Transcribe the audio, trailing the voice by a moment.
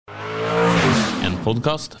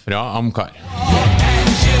podcast fra Amcar.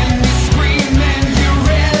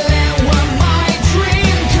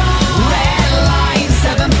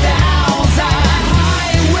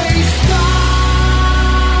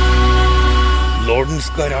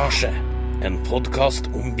 Lordens Garasje, en podcast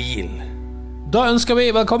om bil. Da ønsker vi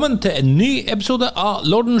velkommen til en ny episode av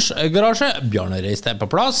Lordens Garasje. Bjarne Reiste på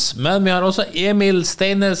plass, men vi har også Emil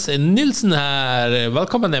Steines Nilsen her.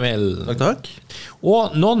 Velkommen, Emil. Takk.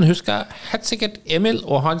 Og noen husker helt sikkert Emil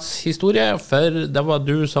og hans historie, for det var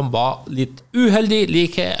du som var litt uheldig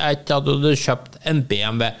like etter at du hadde kjøpt en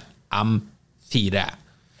BMW M4.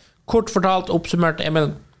 Kort fortalt, oppsummert,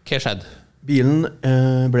 Emil, hva skjedde? Bilen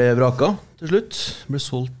ble vraka til slutt. Ble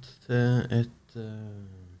solgt til et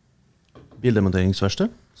bildemonteringsverksted.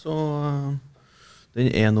 Så den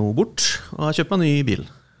nå bort, og jeg kjøpte meg en ny bil.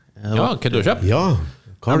 Ja, hva har du kjøpt? Ja,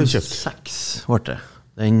 hva har du kjøpt? M6 ble det.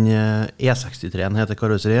 Den E63-en heter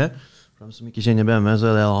karosseriet. For dem som ikke kjenner BMW,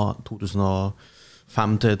 så det da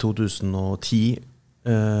 2005 til 2010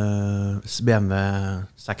 BMW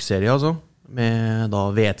 6-serie, altså. Med da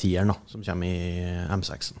V10-eren da, som kommer i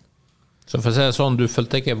M6-en. Så for å si det sånn, du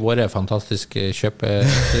følte ikke våre fantastiske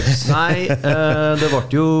kjøpetips? Nei, det ble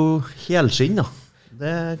jo helskinn da.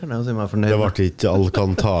 Det kan jeg jo si meg fornøyd. Det ble ikke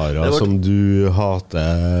Alcantara som du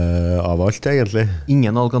hater av alt, egentlig.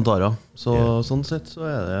 Ingen Alcantara. Så sånn sett så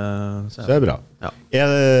er det... Så er det bra. Ja.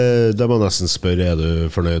 Det må nesten spørre, er du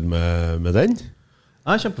fornøyd med den? Jeg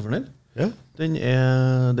er kjempefornøyd. Ja. Det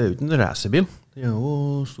er jo ikke en racerbil. Den er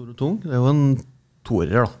jo stor og tung. Det er jo en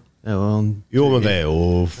toerer da. Jo, men det er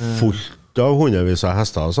jo fullt av hundrevis av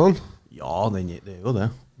hester og sånn. Ja, det er jo det.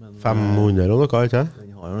 Men, 500 og noe, ikke?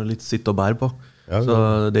 Den har jo litt sitt å bære på. Ja, så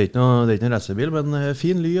det er ikke en racerbil, men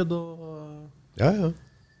fin lyd og Ja.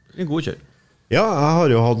 en god kjør. Ja, jeg har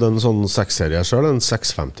jo hatt en sånn 6-serie selv, en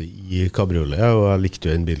 650 i kabriolet, og jeg likte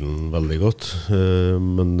jo den bilen veldig godt.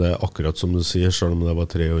 Men det er akkurat som du sier, selv om det var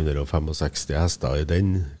 365 hester i den,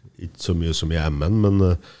 ikke så mye som i M-en, men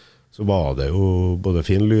så var det jo både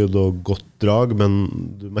fin lyd og godt drag, men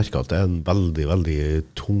du merker at det er en veldig, veldig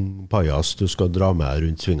tung pajas du skal dra med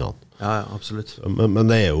rundt svingene. Ja, absolutt. Men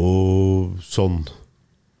det er jo sånn,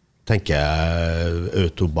 tenker jeg,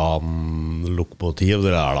 autobahn-lokomotiv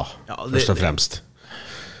det der da, Ja, først og fremst.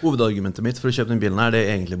 Hovedargumentet mitt for å kjøpe den bilen her, det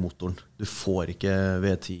er egentlig motoren. Du får ikke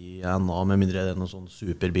V10 ennå, med mindre det er noen sånn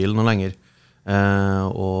superbil noe lenger.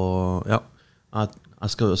 Og ja, jeg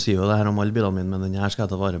skal jo si jo det her om alle bilene mine, men den her skal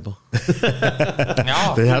jeg ta vare på.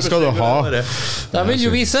 Ja, Den her skal du ha. det vil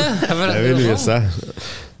jo vise. Det vil vise.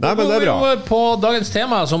 Nei, men det er bra. Vi går på dagens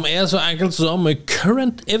tema, som er så enkelt som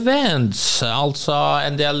current events. Altså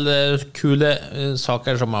en del kule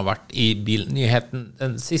saker som har vært i bilnyheten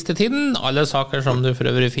den siste tiden. Alle saker som du for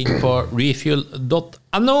øvrig finner på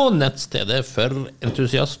refuel.no, nettstedet for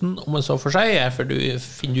entusiasten, om en så for seg. For du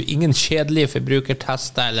finner jo ingen kjedelige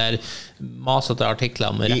forbrukertester eller masete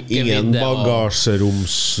artikler om Ingen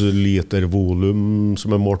bagasjeromslitervolum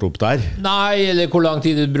som er målt opp der. Nei, eller hvor lang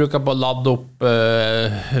tid du bruker på å lade opp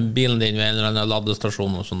bilen din ved en eller annen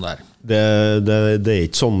ladestasjon og sånn der. Det er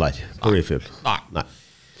ikke sånn der på refuel. Nei.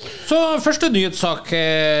 Så første nyhetssak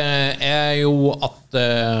er jo at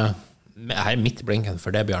her er midt i blinken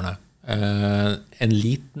for det, Bjarne. En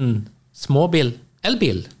liten småbil,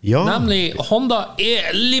 elbil, nemlig Honda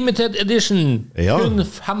E-Limited Edition. Kun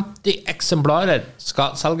 50 eksemplarer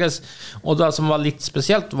skal selges, og det som var litt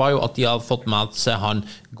spesielt var jo at de hadde fått med seg han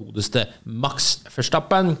godeste Max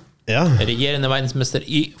Verstappen, regjerende verdensmester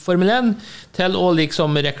i Formel 1, til å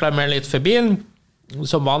liksom reklamere litt for bilen.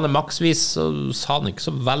 Som vanlig Max-vis så sa han ikke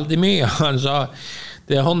så veldig mye. Han sa,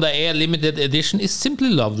 the Honda E-Limited Edition is simply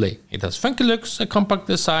lovely. It has funky looks, a compact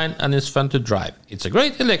design, and is fun to drive. It's a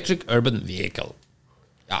great electric urban vehicle.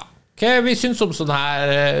 Ja, hva vi synes om sånn her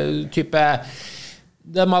type,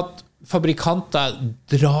 det med at fabrikanter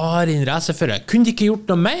drar inn racerførere. Kunne de ikke gjort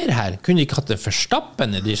noe mer her? Kunne de ikke hatt en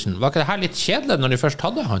Verstappen Edition? Var ikke det her litt kjedelig når de først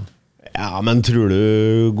hadde han? Ja, men tror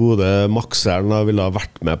du gode Maxeren ville ha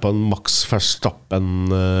vært med på en Max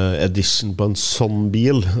Verstappen edition på en sånn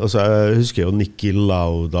bil? Altså, jeg husker jo Niki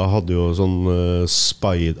Lauda hadde jo sånn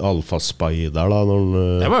Alfa Spider da.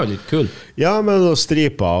 Det var jo litt kul. Ja, men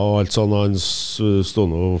stripa og alt sånn, han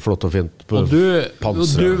stod noe flott og fint på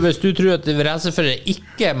panseret. Hvis du tror at racerførere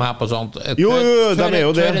ikke er med på sånt, de er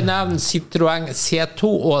jo det. Tør nevne Citroën C2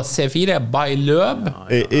 og C4 by Løb.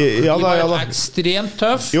 De var ekstremt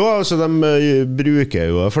tøff. Jo, altså de bruker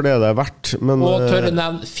jo for det er verdt, men og tør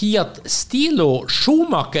nevne Fiat Stilo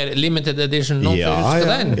Schumacher Limited Edition. Noen som husker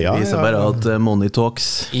den? Det viser bare at money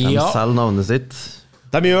talks. De selger navnet sitt.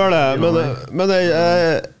 De gjør det, men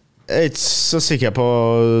Jeg ikke så sikker på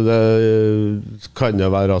det. Kan det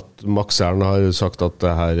være at Maxeren har sagt at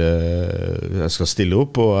det her jeg skal stille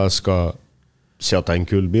opp, og jeg skal si at det en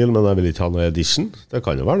kul bil, men jeg vil ikke ha noe edition. Det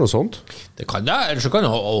kan jo være noe sånt. Det kan det, eller så kan det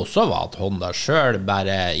også være at Honda selv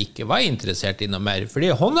bare ikke var interessert i noe mer. Fordi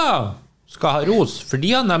Honda skal ha ros, for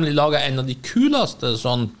de har nemlig laget en av de kuleste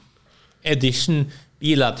sånn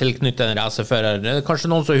edition-biler tilknyttet en racerfører. Det kanskje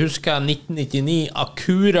noen som husker 1999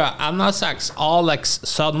 Acura NSX Alex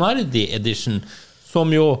Zanardi Edition, som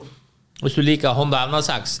jo, hvis du liker Honda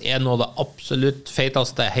NSX, noe av det absolutt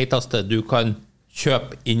feiteste, heiteste du kan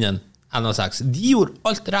kjøpe innen NSX. De gjorde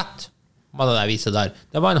alt rett med det der viset der.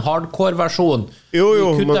 Det var en hardcore-versjon. De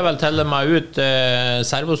kuttet vel til meg ut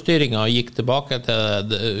servostyringen og gikk tilbake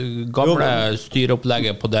til det gamle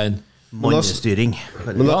styreopplegget på den. Mannestyring.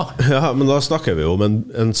 Men da snakker vi jo om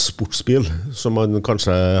en sportsbil som man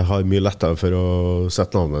kanskje har mye lettere for å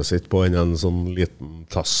sette navnet sitt på enn en sånn liten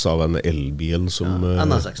tass av en elbil som...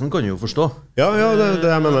 NSX-en kan jo forstå. Ja, det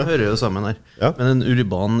jeg mener. Hører jo sammen her. Ja. Men en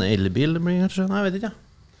urban elbil blir kanskje... Nei, jeg vet ikke.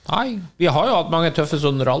 Nei, vi har jo hatt mange tøffe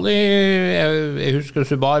sånn rally. Jeg husker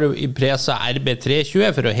Subaru Impreza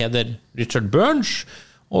RB320 for å hedre Richard Burns.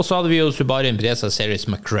 Og så hadde vi jo Subaru Impreza Series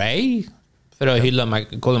McRae for å hylle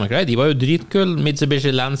Colin McRae. De var jo dritkul.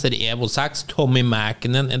 Mitsubishi Lancer Evo 6 Tommy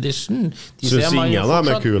Mäkinen Edition. Synes ingen av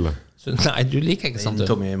dem er kule? Nei, du liker ikke sant?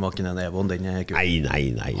 Tommy Mäkinen Evo, den er kul.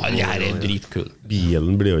 Nei. Den her er dritkul.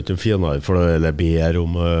 Bilen blir jo ikke finere for det ber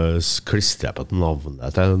om å klistre på et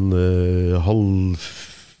navnet til en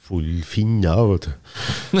halvfull finne, vet du.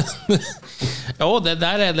 Jo, det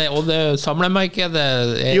der er det, og det samlemerket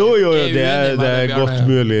Jo, det er godt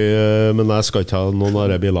mulig, men jeg skal ikke ha noen av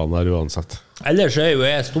de bilene her uansett. Ellers er jo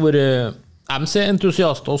jeg stor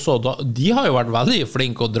MC-entusiast også. De har jo vært veldig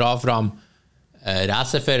flinke å dra fram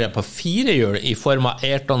racerførere på 4 hjul i form av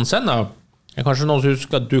Ayrton Senna. Kanskje noen som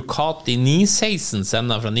husker Ducati 916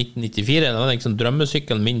 Senna fra 1994. Det var liksom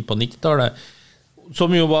drømmesykkelen min på 90-tallet,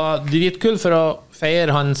 som jo var dritkul for å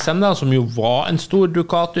feire han Senna, som jo var en stor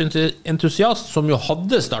Ducati-entusiast, som jo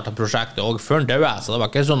hadde startet prosjektet og før han døde, så det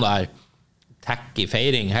var ikke sånn der tacky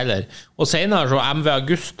feiring heller. Og senere så MV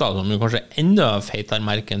Agusta, som jo kanskje enda feitere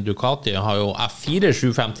merke enn Ducati, har jo F4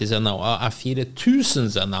 750 Senna og F4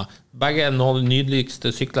 1000 Senna. Begge er noen av de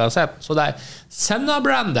nydeligste sykler jeg har sett. Så det er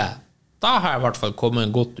Senna-brandet. Da har jeg i hvert fall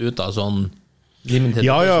kommet godt ut av sånn limited.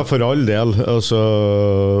 Ja, for all del. Altså,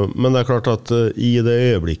 men det er klart at i det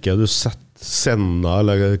øyeblikket du setter Senna,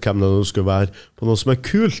 eller hvem det nå skulle være, på noe som er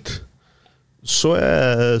kult, så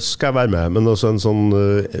skal jeg være med. Men også en sånn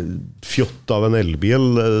fjott av en elbil,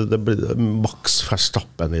 det blir Max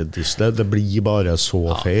Verstappen i Disney, det blir bare så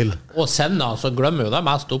feil. Og Senna, så glemmer jo det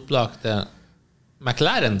mest opplagte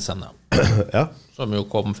McLaren Senna, som jo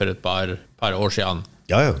kom for et par år siden.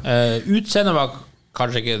 Utseendet var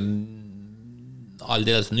kanskje ikke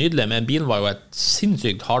aldeles nydelig, men bilen var jo et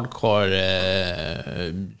sinnssykt hardcore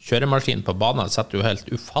kjøremaskin på banen, setter jo helt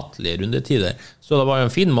ufattelige rundetider, så det var jo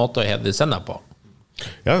en fin måte å hedre Senna på.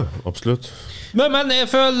 Ja, absolutt. Men jeg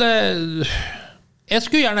føler jeg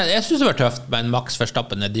synes det var tøft med en Max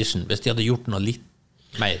Verstappen Edition hvis de hadde gjort noe litt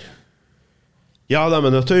mer. Ja, de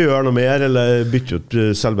er nødt til å gjøre noe mer, eller bytte ut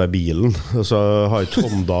selve bilen. Altså, har ikke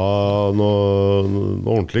Honda noe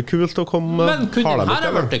ordentlig kult å komme med? Men kunne den her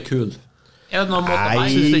ha vært det kul? Er det noen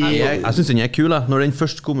måte? Jeg synes den er kul. Når den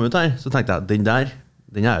først kom ut her, så tenkte jeg,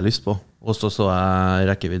 den har jeg lyst på. Og så jeg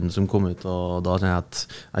rekkevidden som kom ut, og da tenkte jeg at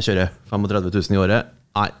jeg kjører 35 000 i året.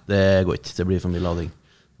 Nei, det går ikke. Det blir for mye lading.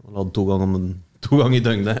 Jeg lader 2 ganger i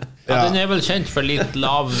døgnet. Ja, den er vel kjent for litt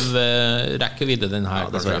lav rekkevidde, den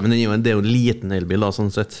her. Ja, men det er jo en liten elbil da,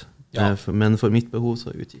 sånn sett. Ja. Men for mitt behov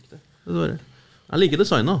så utgikk det. Jeg liker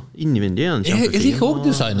designet. Innvendig er den kjempefin. Jeg liker også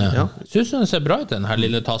designet. Ja. Synes den ser bra ut, den her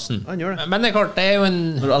lille tassen. Den gjør det. Men det er klart, det er jo en...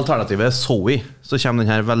 Når alternativet er Zoe, så kommer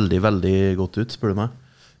den her veldig, veldig godt ut, spør du meg.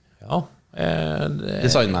 Ja.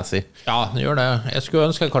 Designmessig. Ja, den gjør det. Jeg skulle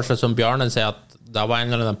ønske kanskje som Bjarne sier at det var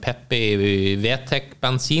en eller annen Peppi VTEC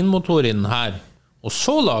bensinmotor i den her, og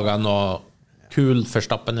så laget jeg noe kul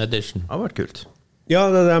Verstappen Edition. Det har vært kult. Ja,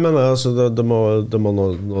 det er det jeg mener. Altså, det må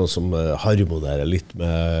noe som harmonerer litt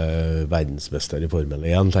med verdensmester i Formel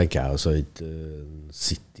 1, tenker jeg. Altså ikke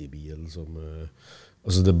City-bil som...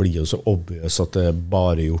 Altså, det blir jo så obvious at det er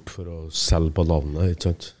bare gjort for å selge på navnet,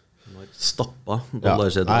 ikke sant? Stappa.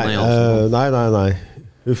 Nei.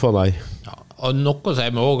 Uffa nei. Ja, og noe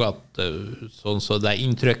sier meg også at sånn så det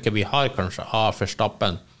inntrykket vi har kanskje av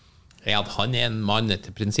Verstappen, er at han er en mann etter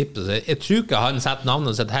prinsippet. Så jeg tror ikke han setter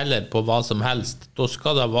navnet sitt heller på hva som helst. Da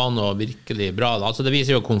skal det være noe virkelig bra. Altså det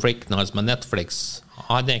viser jo konflikten hans med Netflix.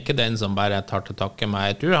 Han er ikke den som bare tar til takke med.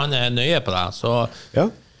 Jeg tror han er nøye på det. Så ja,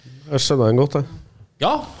 jeg skjønner han godt det.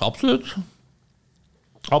 Ja, absolutt.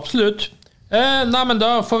 Absolutt. Nei, men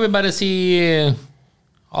da får vi bare si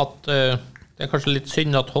at det kanskje litt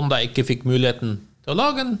synd at Honda ikke fikk muligheten til å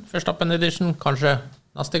lage en Verstappen Edition, kanskje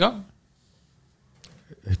neste gang.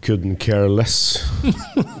 Couldn't care less.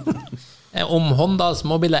 Om Honda,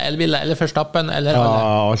 småbiler, elbiler eller Verstappen, eller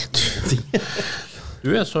alt. Du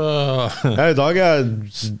så... Ja, i dag er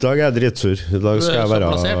jeg dritsur. I dag skal jeg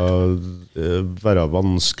være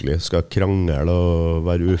vanskelig, skal krangle og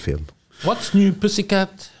være ufin. What's New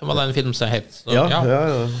Pussycat? Var det en film som het? Så, Ja.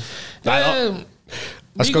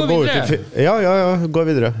 Jeg skal gå ut gå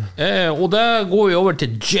videre. Og da går vi over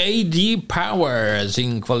til J.D. Power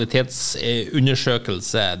sin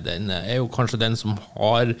kvalitetsundersøkelse. Den jo kanskje den som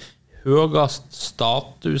har høyest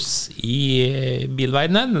status i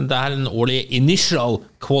bilverdenen. Det en årlig Initial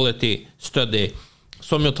Quality Study,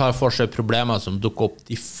 som jo tar for seg problemer som dukker opp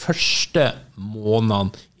de første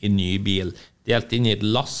månedene i ny bil. Delt inn i et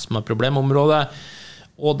lass med problemområder.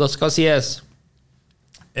 Og det skal sies,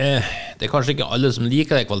 det kanskje ikke alle som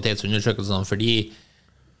liker de kvalitetsundersøkelsene, fordi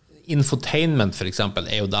infotainment for eksempel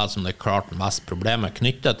jo det som det klart mest problemer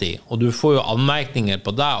knyttet til, og du får jo anmerkninger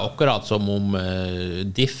på det akkurat som om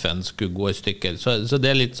diffen skulle gå i stykker, så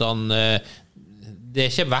det litt sånn det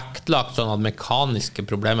ikke vektlagt sånn at mekaniske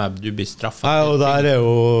problemer du blir straffet. Nei, og der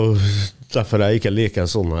jo derfor jeg ikke liker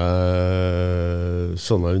sånne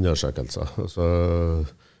undersøkelser. Altså,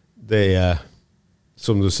 det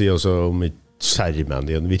som du sier også, om ikke skjermen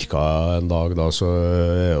din virker en dag da, så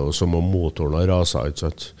det jo som om motoren har raset, ikke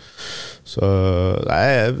sant? Så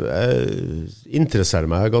jeg interesserer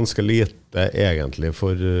meg ganske lite egentlig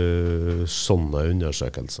for sånne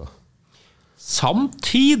undersøkelser.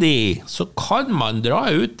 Samtidig så kan man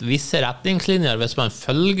dra ut visse retningslinjer hvis man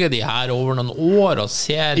følger de her over noen år og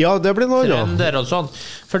ser det blir noe, trender og sånt.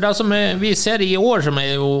 For det som vi ser i år, som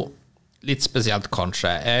jo litt spesielt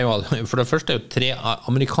kanskje, jo, for det første jo 3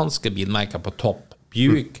 amerikanske bilmerker på topp.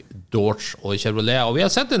 Buick, Dodge og Chevrolet. Og vi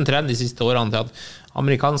har sett en trend de siste årene til at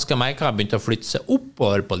amerikanske merker har begynt å flytte seg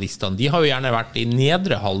oppover på listene. De har jo gjerne vært i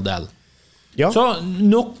nedre halvdel. Ja. Så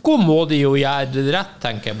noe må de jo gjøre rett,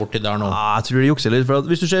 tenker jeg, borti der nå. Jeg tror de jukser litt, for at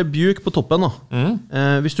hvis du ser Buick på toppen da,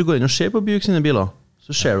 hvis du går inn og ser på Buick sine biler, så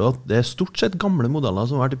ser du at det stort sett gamle modeller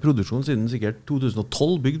som har vært i produksjon siden sikkert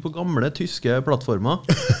 2012, bygd på gamle tyske plattformer.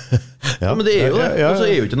 Men det jo det, og så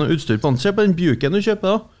jo ikke noe utstyr på den. Se på den Buicken du kjøper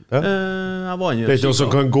da. Det ikke noe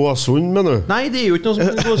som kan gå sund, men du? Nei, det jo ikke noe som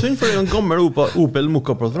kan gå sund, for det en gammel Opel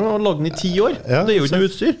Mokka-plattform og har laget den i 10 år. Det jo ikke noe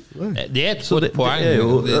utstyr. Det et godt poeng.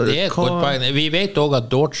 Det et godt poeng. Vi vet også at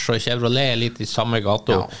Dodge og Chevrolet litt i samme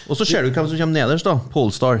gata. Og så ser du hvem som kommer nederst da.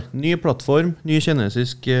 Polestar. Ny plattform, ny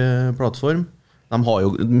kinesisk plattform.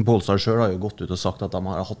 Polestar selv har jo gått ut og sagt at de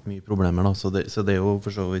har hatt mye problemer da, så det jo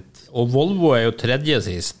for så vidt. Og Volvo jo tredje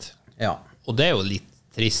sist. Og det jo litt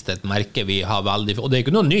trist, et merke vi har veldig, og det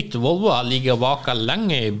ikke noe nytt. Volvo har ligget og vaket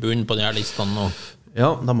lenge i bunnen på denne listen nå.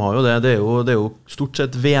 Ja, de har jo det. Det jo stort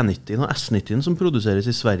sett V90 og S90 som produseres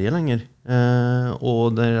i Sverige lenger.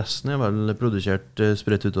 Og det resten vel produsert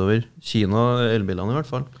spredt utover Kina, elbilene i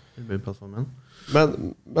hvert fall. Elbilplattformen. Men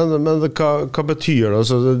hva betyr det?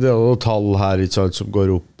 Altså, det noe tall her ikke sant, som går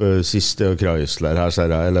opp siste og Chrysler her,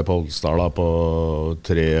 ser jeg, eller Polestar da, på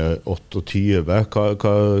 328.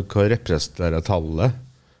 Hva representerer tallet?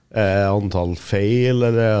 Antall feil,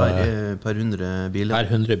 eller? Per 100 biler. Per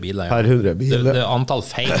 100 biler, ja. Per 100 biler. Det antall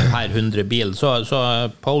feil per 100 bil. Så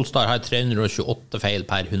Polestar har 328 feil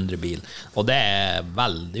per 100 bil. Og det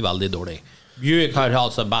veldig, veldig dårlig. Buick har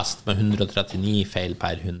altså best med 139 feil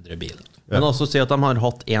per 100 bil. Men også si at de har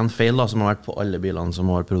hatt en feil da, som har vært på alle bilene som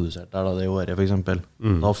har produsert der da, det året for eksempel.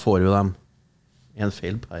 Da får jo de en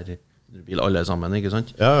feil per bil alle sammen, ikke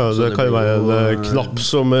sant? Ja, det kan jo være en knapp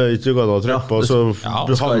som ikke går an å trykke på, så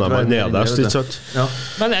havner man nederst, ikke sant?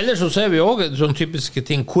 Men ellers så ser vi også sånne typiske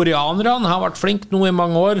ting. Koreanerne har vært flink nå i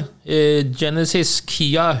mange år. Genesis,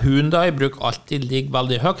 Kia, Hyundai bruker alltid ligge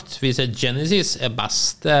veldig høyt. Vi ser Genesis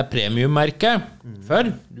beste premiummerke.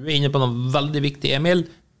 For du inne på noe veldig viktig, Emil.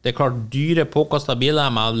 Det klart dyre påkastet biler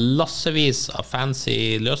med lassevis av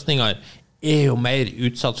fancy løsninger jo mer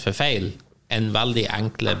utsatt for feil enn veldig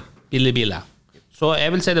enkle billigbiler. Så jeg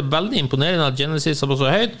vil si det veldig imponerende at Genesis på så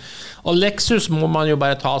høyt. Og Lexus må man jo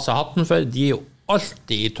bare ta seg hatten for. De jo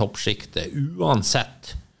alltid i toppskiktet,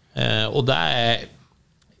 uansett. Og det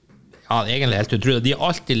egentlig helt utrolig. De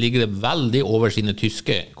alltid ligger veldig over sine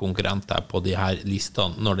tyske konkurrenter på de her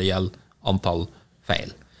listene når det gjelder antall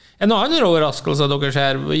feil. En annen overraskelse dere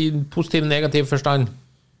ser i positiv, negativ forstand?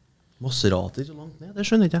 Maserati så langt ned, det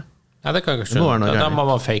skjønner ikke jeg. Ja, det kan jeg ikke skjønne. Det må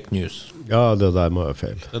være fake news. Ja, det der må være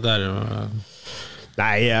feil. Det der...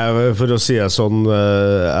 Nei, for å si det sånn,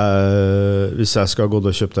 hvis jeg skal gå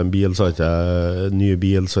og kjøpe en bil, så har ikke jeg ny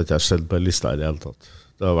bil, så har ikke jeg sett på lista I det hele tatt.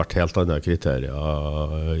 Det har vært helt andre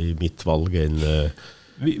kriterier I mitt valg enn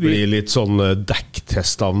blir litt sånn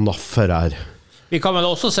dekktest av NAF her. Vi kan vel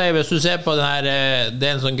også si, hvis du ser på den her, det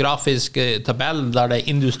en sånn grafisk tabell der det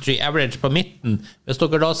industry average på midten, hvis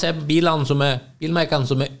dere da ser på bilmerkene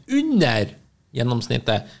som under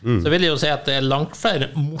gjennomsnittet, så vil jeg jo si at det langt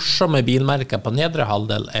flere morsomme bilmerker på nedre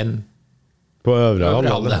halvdel enn på øvre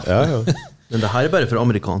halvdel. Ja. Men det her bare for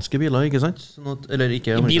amerikanske biler, ikke sant? Sånn at, eller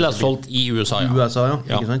ikke biler solgt I USA, ja. USA,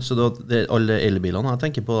 ikke sant? Så alle elbilene jeg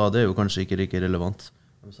tenker på, da, det jo kanskje ikke like relevant.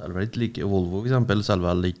 Selv vel ikke like Volvo, for eksempel, selv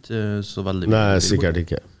vel ikke så veldig mye. Nei, sikkert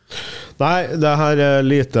ikke. Nei, det her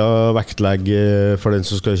lite vektlegg for den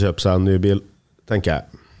som skal kjøpe seg en ny bil, tenker jeg.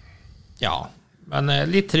 Ja, men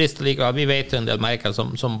litt trist likevel. Vi vet jo en del merker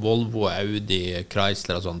som Volvo, Audi,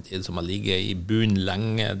 Chrysler og sånt, som har ligget I bunn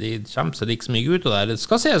lenge. De kjemper seg ikke så mye ut av det. Det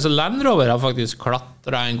skal sies at Land Rover har faktisk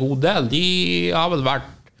klatret en god del. De har vel vært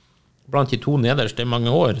blant de to nederste I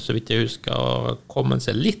mange år, så vidt jeg husker, og kommet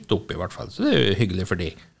seg litt opp I hvert fall. Så det jo hyggelig for de.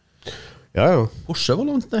 Ja. Porsche var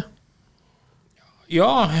langt det.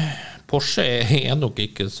 Ja, Porsche nok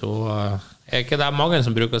ikke så... ikke det mange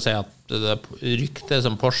som bruker å si at det ryktet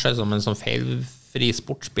som Porsche som en sånn feilfri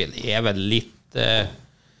sportsbil vel litt...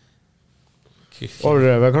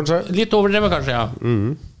 overdrevet, kanskje? Litt overdrevet, kanskje, ja.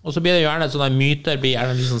 Og så blir det gjerne sånne myter, blir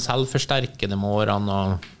gjerne litt sånn selvforsterkende med årene.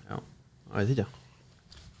 Og... Ja, jeg vet ikke.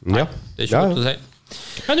 Nei, det ikke godt å si.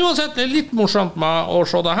 Men uansett, det litt morsomt med å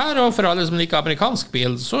se det her, og for alle som liker amerikansk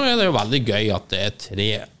bil, så det jo veldig gøy at det 3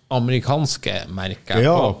 amerikanske merker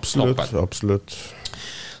ja, på absolutt, toppen. Absolutt.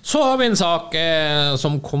 Så har vi en sak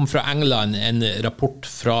som kom fra England, en rapport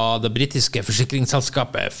fra det britiske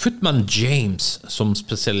forsikringsselskapet Footman James, som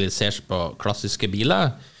spesialiserer seg på klassiske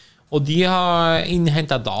biler, og de har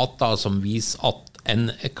innhentet data som viser at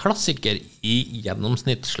en klassiker I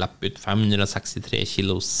gjennomsnitt slipper ut 563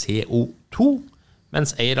 kilo CO2,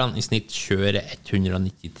 mens eierne I snitt kjører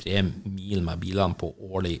 193 mil med bilene på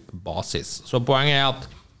årlig basis. Så poenget at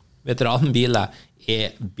veteranbiler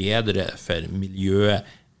bedre for miljøet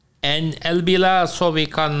enn elbiler, så vi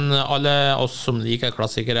kan, alle oss som liker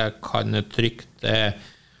klassikere, kan trygt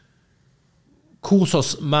kose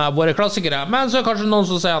oss med våre klassikere. Men så kanskje noen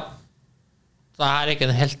som sier at det her ikke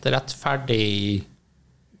en helt rettferdig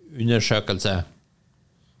undersøkelse.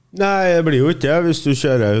 Nei, det blir jo ikke det hvis du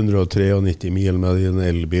kjører 193 mil med din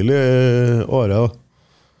elbil I året.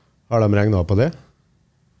 Har de regnet på det?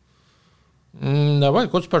 Det var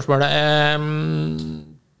et godt spørsmål.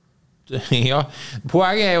 Ja,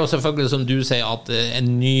 poenget jo selvfølgelig, som du sier, at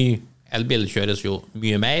en ny elbil kjøres jo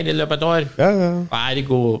mye mer I løpet av et år. Ja.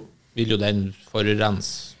 Ergo vil jo den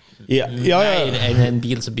forurense Ja. mer enn en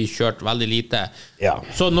bil som blir kjørt veldig lite. Ja.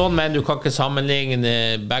 Så noen mener du kan ikke sammenligne,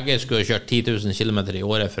 begge skulle kjørt 10 000 kilometer I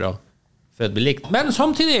året for å bli likt. Men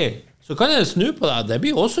samtidig så kan jeg snu på det. Det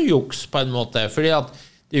blir også juks på en måte, fordi at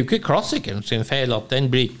det jo ikke klassikeren sin feil at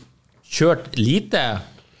den blir kjørt lite.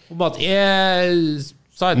 Om at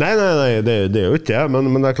Nei, det jo ikke det,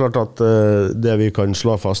 men det klart at det vi kan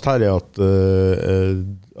slå fast her at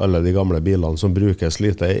alle de gamle bilene som brukes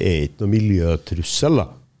lite ikke noe miljøtrussel.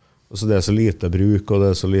 Altså det så lite bruk, og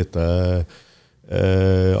det så lite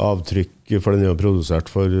avtrykk, for den jo produsert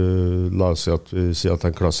for, la oss si at vi sier at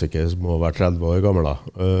en klassiker må være 30 år gammel da.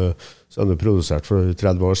 Så den jo produsert for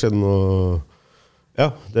 30 år siden, og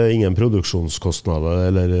ja, det ingen produksjonskostnader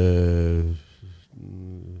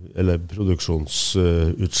eller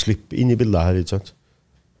produksjonsutslipp inn I bildet her, ikke sant?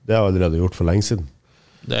 Det har allerede gjort for lenge siden.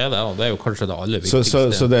 Det det, og det jo kanskje det aller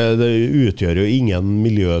viktigste. Så det utgjør jo ingen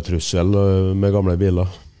miljøtrussel med gamle biler.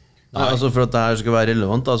 Nei, altså for at det her skal være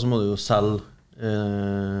relevant da, så må du jo selge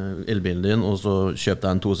elbilen din, og så kjøpe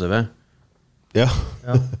deg en 2CV. Ja.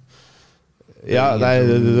 Ja,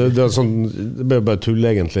 det sånn, det blir bare tull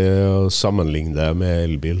egentlig å sammenligne det med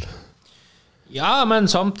elbil. Ja, men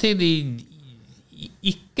samtidig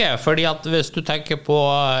ikke, fordi at hvis du tenker på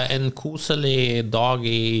en koselig dag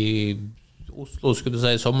I Oslo, skulle du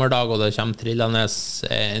si sommerdag, og det kommer trillende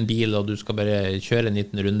en bil, og du skal bare kjøre en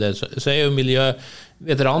liten runde, så jo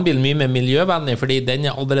veteranbilen mye mer miljøvennlig, fordi den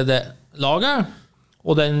allerede laget,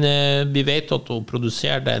 og vi vet at å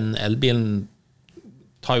produsere den elbilen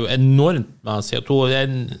tar jo enormt med CO2.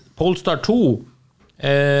 En Polestar 2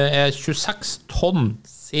 26 tonn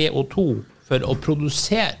CO2 for å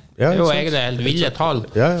produsere. Det jo egentlig helt ville tall.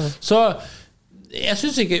 Så jeg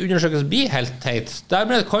synes ikke undersøkelsen blir helt teit.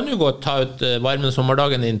 Dermed kan du godt ta ut varmen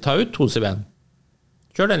sommerdagen din, ta ut 2CV-en.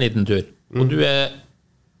 Kjør deg en liten tur. Og du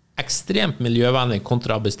ekstremt miljøvennlig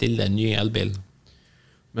kontra å bestille en ny elbil.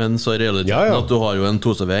 Men så er realiteten at du har jo en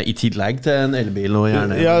 2CV i tillegg til en elbil og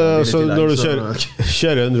gjerne ja, så når du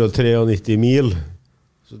kjører 193 mil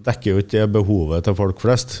så dekker jo ikke det behovet til folk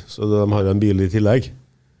flest, så de har en bil i tillegg.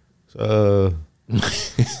 Så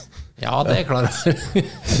ja, det klart.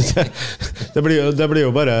 det blir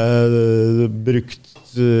jo bare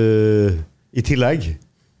brukt i tillegg.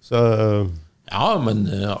 Så ja, men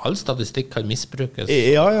all statistikk kan misbrukes.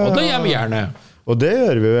 Ja. Og det gjør vi gjerne. Og det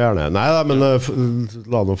gjør vi jo gjerne. Nei da, men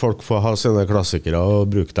la noen folk få ha sine klassikere og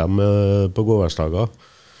bruke dem på godværsdager.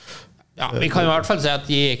 Ja, vi kan i hvert fall si at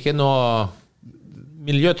de ikke noe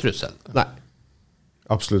miljøtrussel. Nei,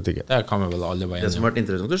 absolutt ikke. Det kan vi vel alle være enige om. Det som har vært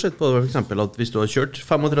interessant å se på det, for eksempel at hvis du har kjørt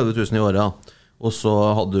 35 000 i året, og så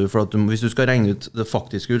hadde du, for at hvis du skal regne ut det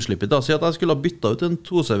faktiske utslippet, da, si at jeg skulle ha byttet ut en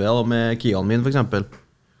 2CV da, med Kiaen min, for eksempel.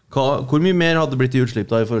 Hvor mye mer hadde blitt i utslipp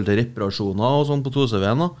da, i forhold til reparasjoner og sånn på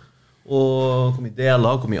 2CV-en da? Og hvor mye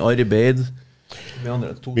deler, hvor mye arbeid,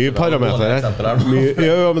 mye parameter her.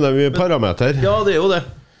 Men det er mye parameter. Ja, det er jo det.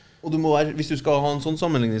 Og du må være, hvis du skal ha en sånn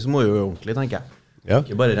sammenligning, så må du jo ordentlig, tenker jeg. Ja.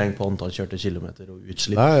 Ikke bare regne på antall kjørte kilometer og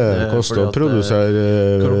utslipp. Nei, det koster å produsere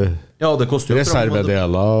det koster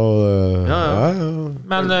reservedeler og, ja.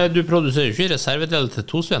 Men du produserer jo ikke reservedeler til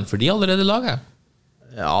 2CV, for de allerede lager.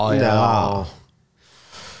 Ja.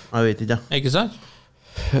 Jeg vet ikke. Ikke sant?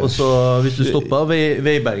 Og så hvis du stopper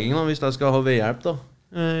veiberging da, hvis jeg skal ha veihjelp da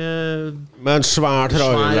med en svær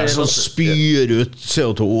trailer som spyr ut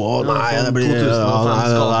CO2 nei, det blir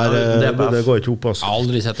det går ikke opp altså. Jeg har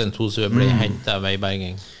aldri sett en 2CV bli hentet av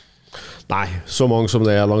veiberging. Nei, så mange som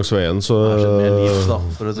det er langs veien så mer liv da,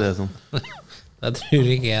 for å si det sånn. Det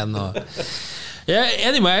tror ikke jeg nå. Jeg er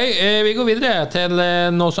enig med deg. Vi går videre til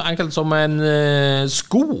noe så enkelt som en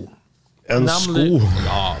sko. Sko?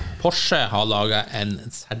 Ja, Porsche har laget en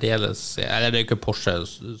særdeles, eller det er ikke Porsche,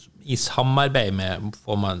 i samarbeid med,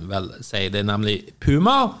 får man vel si, det er nemlig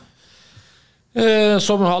Puma,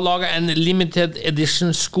 som har laget en limited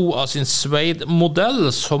edition sko av sin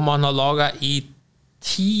Suede-modell, som man har laget i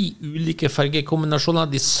 10 ulike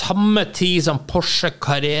fargekombinasjoner, de samme 10 som Porsche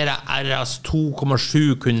Carrera RS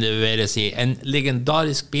 2,7 kunne leveres i. En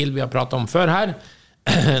legendarisk bil vi har pratet om før her,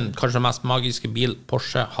 kanskje den mest magiske bil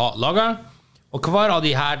Porsche har laget, og hver av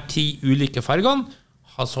de her 10 ulike fargene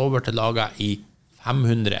har så vært laget i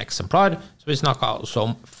 500 eksemplar, så vi snakket altså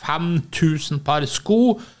om 5000 par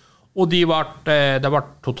sko, og det var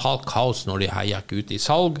totalt kaos når de her gikk ut i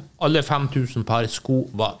salg. Alle 5000 par sko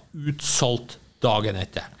var utsolgt dagen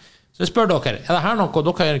etter. Så jeg spør dere, er det her noe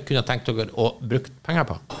dere kunne tenkt dere å bruke penger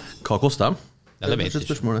på? Hva koster de? Ja, det vet jeg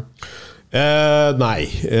ikke. Nei,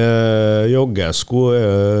 joggesko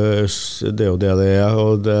det er jo det er,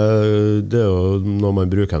 og det er jo når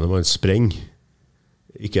man bruker når man sprenger,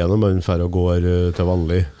 ikke når man fer og går til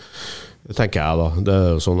vanlig, tenker jeg da, det er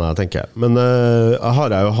jo sånn jeg tenker. Men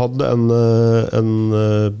har jeg jo hatt en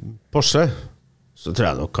Porsche, så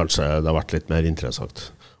tror jeg nok kanskje det har vært litt mer interessant.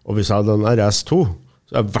 Og hvis jeg hadde en RS2,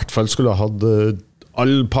 så jeg i hvert fall skulle ha hatt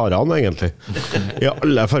alle parene egentlig, i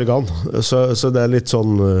alle fargene, så det er litt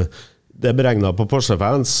sånn. Det er beregnet på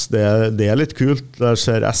Porsche-fans, det er litt kult. Der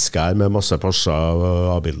ser esker med masse Porsche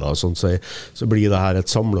og A-bilder og sånt, så blir det her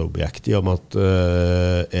et samleobjekt i og med at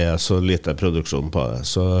det er så lite produksjon på det.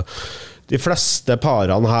 Så de fleste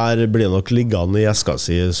parene her blir nok liggende i eska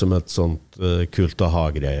si som et sånt kult å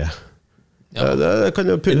ha-greie. Ja. Det kan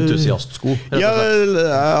jo entusiastsko. Ja,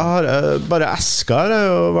 bare esker er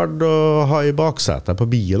jo verdt å ha i baksetet på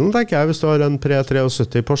bilen, tenker jeg. Hvis du har en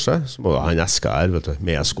pre-73 Porsche, så må du ha en esker her, vet du,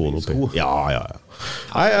 med skoen oppi. Ja.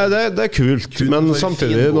 Nei, det er kult, men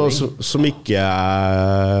samtidig noe som ikke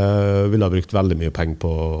ville ha brukt veldig mye penger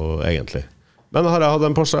på, egentlig. Men har jeg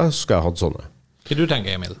hatt en Porsche, så skal jeg ha hatt sånne. Hva du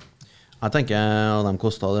tenker, Emil? Jeg tenker at de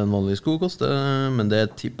kostet det en vanlig sko koster, men det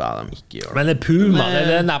tipper jeg de ikke gjør. Men det Puma,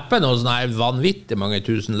 det er neppe noe sånn her vanvittig mange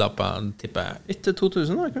tusenlapper, tipper jeg.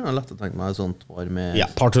 1-2000 da, kunne jeg lett å tenke meg sånt var med... Ja,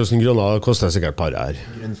 par tusen kroner koster sikkert par her.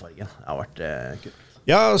 Grønnfarge, det har vært kult.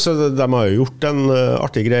 Ja, så de har jo gjort en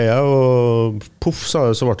artig greie, og puff,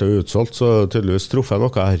 så ble det utsolgt, så tydeligvis truffet jeg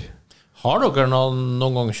noe her. Har dere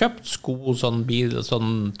noen gang kjøpt sko, sånn bil,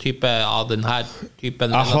 sånn type av denne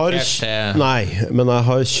typen relatert til? Nei, men jeg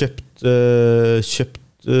har kjøpt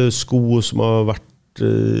sko som har vært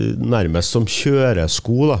nærmest som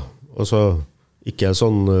kjøresko da. Altså ikke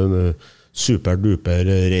sånn superduper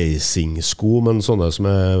racing-sko, men sånne som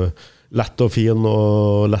er lett og fin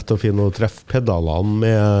å treffe pedalene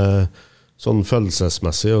med sånn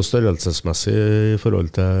følelsesmessig og størrelsesmessig i forhold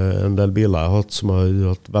til en del biler jeg har hatt som har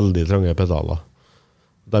hatt veldig trange pedaler.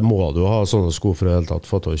 Der må du ha sånne sko for å helt tatt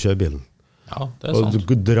få til å kjøre bilen. Ja, det er sant.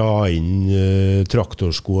 Og dra inn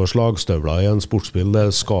traktorsko og slagstøvler i en sportsbil, det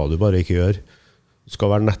skal du bare ikke gjøre.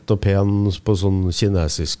 skal være nett og pen på sånn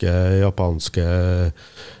kinesiske, japanske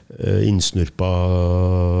innsnurpa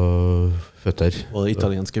føtter. Og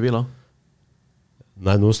italienske biler?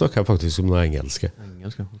 Nei, nå snakker jeg faktisk om noe engelske.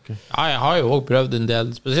 Engelske, ok. Ja, jeg har jo også prøvd en del,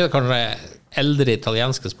 spesielt kanskje eldre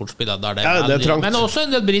italienske sportsbiler, der det Ja, det er veldig, trangt. men også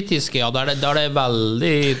en del britiske, ja, der det er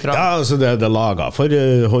veldig trangt. Ja, altså det er laget for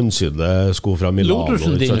håndsydde sko fra Milano.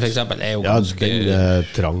 Lotusen din, ikke sant? for eksempel, er jo Ja, ganske... den er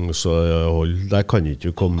trang, så hold. Der kan ikke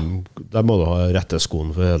du komme... Der må du ha rette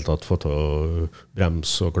skoen for i hele tatt få til å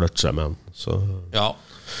bremse og kløtsje med den. Så... Ja,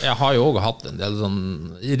 jeg har jo også hatt en del sånn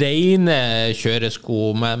rene kjøresko,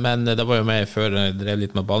 men det var jo meg før jeg drev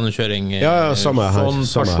litt med banekjøring. Ja, samme her, Sånn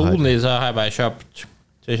samme her. personlig så har jeg bare kjøpt,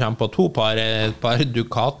 så jeg kommer på et par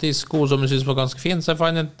Ducati-sko som jeg synes var ganske fint, så jeg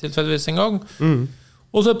fant en tilfeldigvis en gang.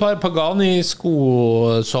 Og så et par Pagani-sko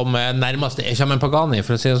som er nærmest, jeg kommer en Pagani,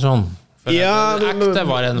 for å si det sånn. For Ja, den men- ekte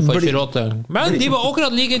var en for 28. Men de var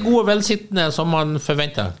akkurat like gode velsittende som man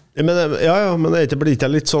forventet. Men, men det blir ikke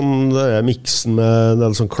litt sånn det er miksen med en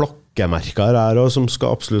del sånn klokkemerker her også, som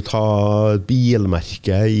skal absolutt ha et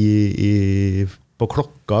bilmerke på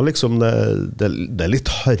klokka, liksom. Det er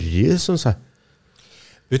litt harry, synes jeg.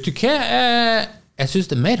 Vet du hva? Jeg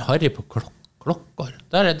synes det er mer harry på klokker.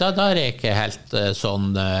 Der er jeg ikke helt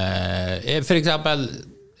sånn for eksempel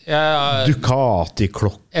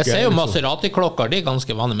Ducati-klokke. jeg ser jo liksom. Maserati-klokker, det er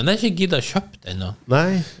ganske vanlig, men jeg har ikke giddet å kjøpe den nå.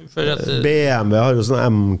 Nei, For at, BMW har jo sånne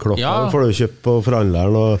M-klokker, Ja. får du kjøpt på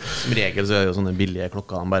forhandleren. Og Som regel så er jo sånne billige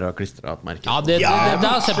klokker de bare har klistret et merke. ja, det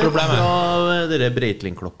er som er problemet. Ja, det er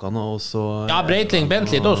Breitling-klokkene og så... Ja, Breitling,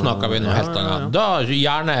 Bentley, da snakker vi noe helt annet. Da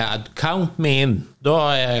gjerne count me in. Da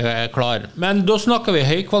er jeg klar. Men da snakker vi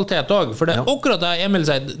høykvalitet også, for det er akkurat det Emil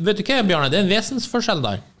sier. Vet du hva, Bjarne? Det er en vesensforskjell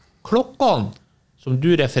der. Klokkene som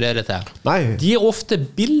du refererer til, Nei. de er ofte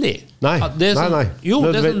billige. Nei, Ja, det er sånn- nei. Jo,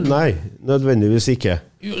 det er sånn, Nei, nødvendigvis ikke.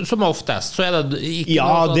 jo, som oftest, så er det ikke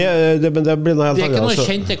Ja, noe sånn, men det blir noe helt det er ikke annet, noen altså.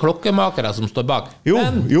 kjente klokkemakere som står bak. Jo,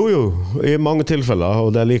 Men, jo, i mange tilfeller,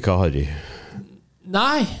 og det er like harry.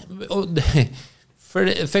 nei, for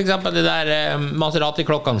eksempel det der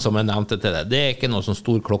Maserati-klokkene som jeg nevnte til deg, det er ikke noe sånn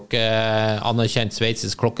stor anerkjent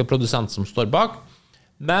sveitsisk klokkeprodusent som står bak,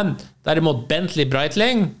 men derimot Bentley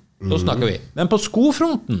Breitling, da snakker vi. Men på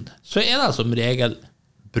skofronten så er det som regel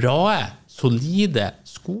bra, solide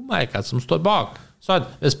skomerker som står bak. Så at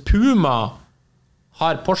hvis Puma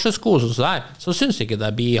har Porsche-sko sånn som der, så synes jeg ikke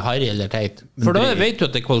det blir harry eller teit. For da vet du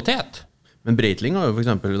at det er kvalitet. Men Breitling har jo for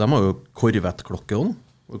eksempel, de har jo Corvette-klokke også.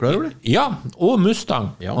 Er du klar over det? Ja, og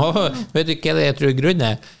Mustang. Ja. Og vet du hva det jeg tror grunnen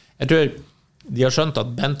er? Jeg tror de har skjønt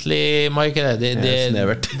at Bentley-markedet det er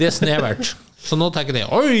snevert. Det er snevert. Så nå tenker de,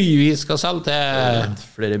 oi, vi skal selge til...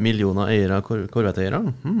 Flere millioner eiere, Corvette-eiere.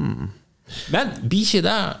 Men blir ikke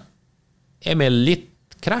det Emil litt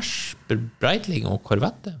krasj på Breitling og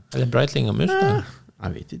Corvette? Eller Breitling og Mustang?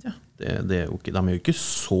 Jeg vet ikke, det er jo ikke, de er jo ikke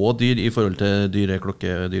så dyr i forhold til dyr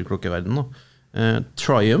klokkeverden.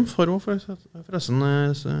 Triumph har også forresten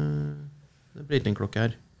Breitling-klokke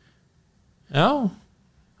her. Ja.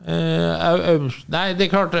 Nei, det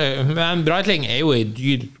er klart, men Breitling er jo en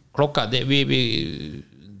dyr klokke. Vi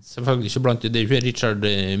selvfølgelig ikke blant det er ikke Richard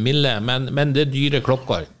Mille, men det er dyre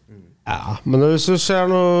klokker. Ja, men hvis du ser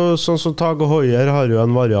noe sånn som Tag Heuer har jo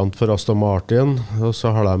en variant for Aston Martin, og så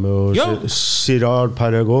har de jo Ja. Girard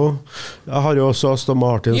Perregaux. Jeg har jo også Aston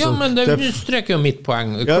Martin. Ja, som- men det det, understreker jo mitt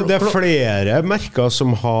poeng. ja, det er flere merker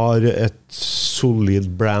som har et solid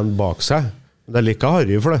brand bak seg. Det er like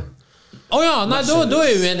harry for det. Ja, nei, da er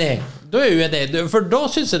jeg uenig. Da er jeg uenig, for da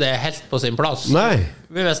synes jeg det er helt på sin plass. Nei.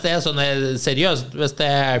 Hvis det er sånn seriøst, hvis det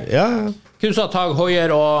er Ja, Hvem sa Tag Heuer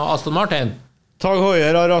og Aston Martin? Tag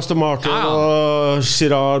Heuer har Aston Martin, Ja. og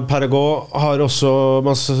Girard Perregaux har også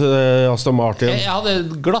masse Aston Martin. Jeg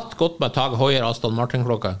hadde glatt gått med Tag Heuer og Aston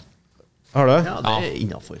Martin-klokka. Har du? Ja, det er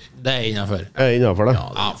innenfor. Det er innenfor. Jeg er innenfor det.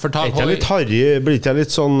 Ja, for Er Tag ikke jeg Heuer litt harry? Blir ikke jeg litt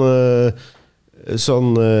sånn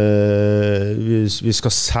vi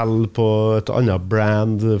skal selge på et annet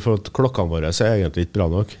brand, for at klokkene våre er egentlig ikke bra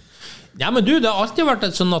nok. Ja, men du, det har alltid vært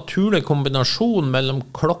en sånn naturlig kombinasjon mellom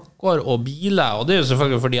klokker og biler, og det er jo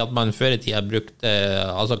selvfølgelig fordi at man før i tiden brukte,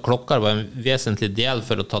 altså klokker var en vesentlig del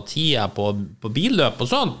for å ta tida på billøp og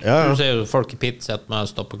sånt. Ja, ja. Du ser jo folk i pit sitter med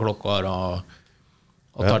stoppeklokker og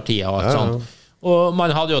tar tida og alt Ja, ja. sånt. Og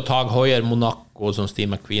man hadde jo Tag Heuer, Monaco, som Steve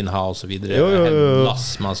McQueen har, og så videre. Jo.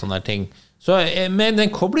 Lass med sånne ting. Så, men den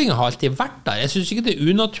koblingen har alltid vært der. Jeg synes ikke det er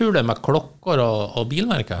unaturlig med klokker og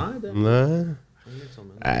bilmerker. Nei.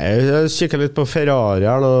 Jeg kikker litt på Ferrari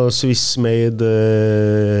her nå, Swiss made.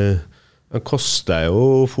 Den koster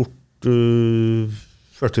jo fort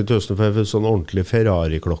 40 000 for en sånn ordentlig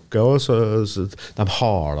Ferrari-klokke også, så de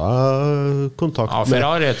har da kontakt Ja,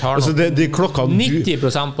 Ferrari tar altså de klokkene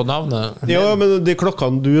 90% på navnet. Ja, men de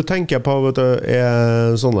klokkene du tenker på, vet du,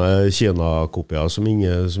 sånne Kina-kopier som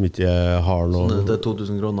ikke har noe Sånn, det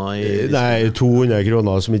 2000 kroner i Nei, 200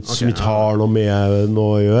 kroner som ikke har noe med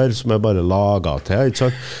noe å gjøre, som bare laget til, ikke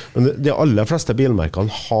sant? Men de aller fleste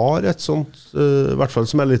bilmerkene har et sånt, i hvert fall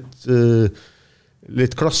som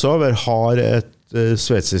litt klasse over, har et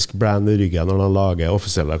sveitsisk brand i ryggen når de lager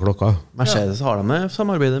offisielle klokker. Mercedes har de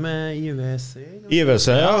samarbeidet med IWC. IWC,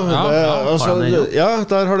 ja.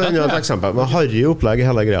 Der har du enda et eksempel. Men Harry opplegg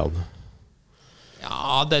hele greien.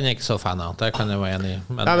 Ja, den ikke så fan av. Det kan jeg være enig i.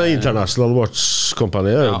 Men International Watch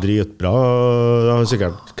Company jo dritbra. Det har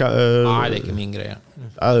sikkert... Nei, det ikke min greie.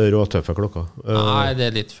 Det råtøffe klokker. Nei,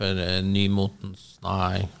 det litt for nymotens.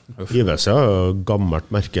 Nei. IWC er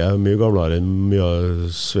gammelt merke, mye gamlere enn mye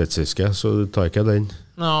sveitsiske, så du tar ikke den.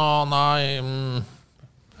 Nei.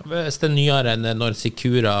 Hvis det nyere enn når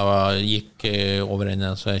Sikura gikk over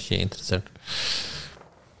henne, så er jeg ikke interessert.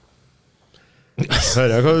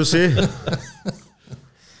 Hører jeg hva du sier?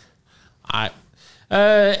 Nei.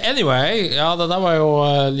 Anyway, ja, det der var jo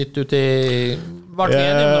litt ute i... Var det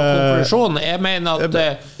enig med konklusjonen? Jeg mener at...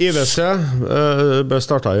 IWC ble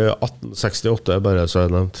startet i 1868, bare så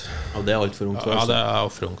jeg nevnt. Ja, det alt for ungt. Ja, det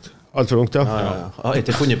for ungt. Alt for ungt, ja. Jeg har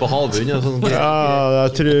ikke funnet på havbunnen. Sånn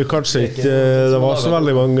jeg tror kanskje ikke det var så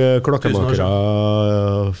veldig mange klokkemakere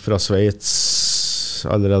fra Sveits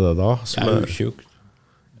allerede da. Det jo sjukt.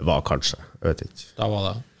 Det var kanskje, jeg vet ikke. Da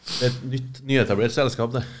var det. Det et nyetablert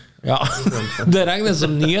selskap, det. Ja, det regnes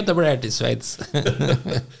som nyetablert i Sveits.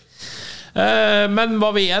 Men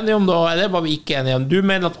var vi enige om da, eller var vi ikke enige om? Du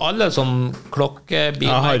mener at alle sånn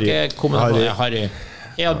klokkebilmerker kommer til Harry.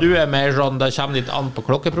 Ja, du mer sånn, det kommer litt an på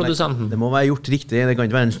klokkeprodusenten. Det må være gjort riktig, det kan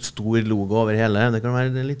ikke være en stor logo over hele. Det kan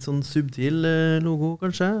være en litt sånn subtil logo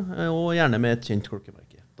kanskje, og gjerne med et kjent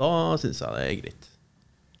klokkemerke. Da synes jeg det er greit.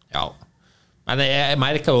 Ja, men jeg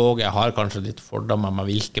merker jo også, jeg har kanskje litt fordommer med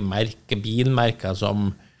hvilke bilmerker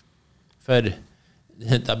som for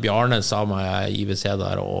da Bjarne sa med IWC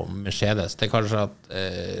der og Mercedes, det kanskje at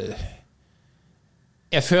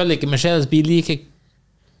jeg føler ikke Mercedes blir like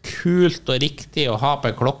kult og riktig å ha på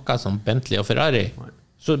en klokka som Bentley og Ferrari.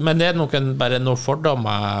 Så, men det noen, bare noen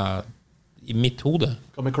fordommer i mitt hode.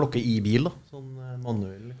 Hva med klokke i bil da? Sånn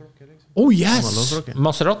manuell klokke liksom? Oh yes!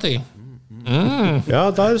 Maserati. Ja,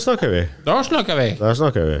 der snakker vi. Der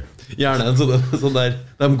snakker vi. Gjerne en sånn der,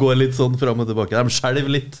 de går litt sånn frem og tilbake. De skjelver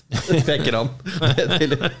litt, peker han.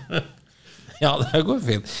 Ja, det går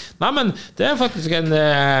fint. Nei, men det faktisk en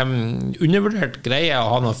undervurdert greie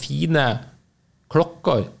å ha noen fine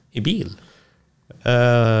klokker i bil.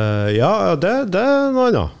 Ja, det noe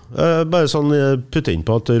annet. Bare sånn putte inn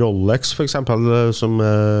på at Rolex for eksempel, som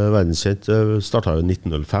verdenskjent, startet jo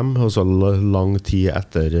 1905, og så lang tid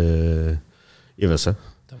etter IWC.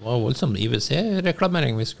 Det var voldsomt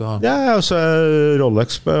IWC-reklamering vi skulle ha. Ja, altså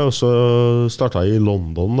Rolex ble også startet i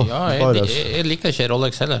London da. Ja, jeg liker ikke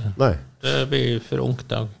Rolex heller. Nei. Det blir for ungt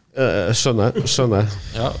da. Skjønner.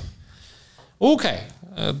 Ja. Ok,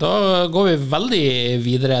 da går vi veldig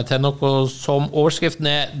videre til noe som overskriften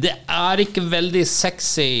er: det er ikke veldig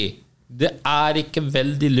sexy, det er ikke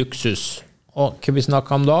veldig luksus. Og hva vi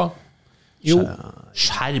snakker om da? Jo,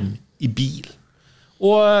 skjerm i bil.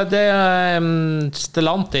 Og det er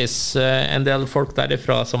Stellantis, en del folk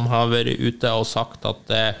derifra som har vært ute og sagt at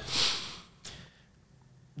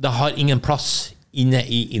det har ingen plass inne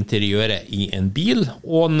i interiøret i en bil.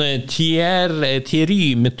 Og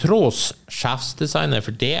Thierry Metros, sjefsdesigner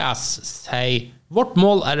for DS, sier vårt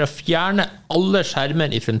mål er å fjerne alle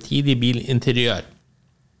skjermer i fremtidig bilinteriør.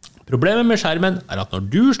 Problemet med skjermen er at når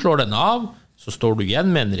du slår den av, så står du igjen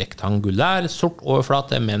med en rektangulær sort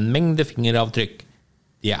overflate med en mengde fingeravtrykk.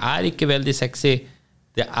 Det er ikke veldig sexy,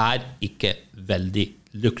 det er ikke veldig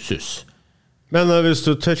luksus. Men hvis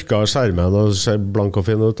du tørker skjermen og ser blank og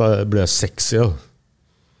fin ut, da blir det sexy. Ja.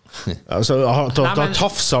 Altså,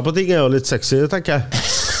 tafsa på ting er jo litt sexy, tenker jeg.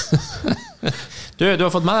 Du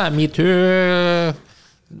har fått med deg MeToo.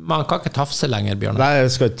 Man kan ikke tafse lenger, Bjørn. Nei,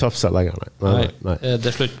 jeg skal ikke tafse lenger. Nei.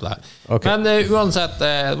 Det er slutt på det. Okay. Men uansett,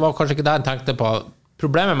 det var kanskje ikke det jeg tenkte på.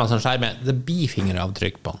 Problemet med sånn skjerm er det blir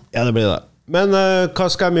fingeravtrykk på den. Ja, det blir det. Men hva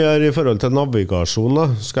skal de gjøre i forhold til navigasjon da?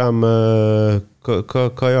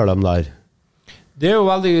 Hva gjør de der? Det er jo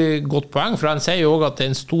veldig godt poeng, for han sier jo også at det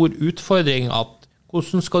er en stor utfordring at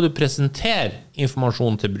hvordan skal du presentere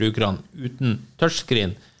informasjon til brukerne uten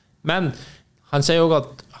touchscreen? Men han sier jo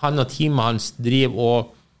at han og teamet hans driver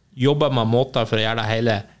og jobber med måter for å gjøre det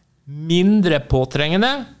hele mindre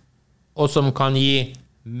påtrengende, og som kan gi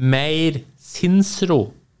mer sinnsro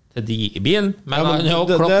til de I bilen, men Ja, men han er jo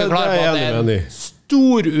det klokkeklar er på jeg at det enig er med en han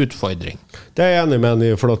stor utfordring. Det er jeg enig med han I,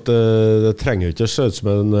 for at det trenger jo ikke å se ut som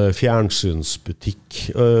en fjernsynsbutikk.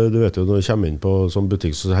 Du vet jo, når du kommer inn på sånn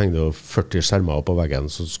butikk, så henger det jo 40 skjermer på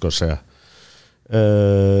veggen som skal se.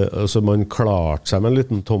 Altså man klarte seg med en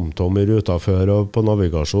liten tom-tom I ruta før og på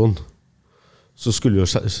navigasjon. Så skulle jo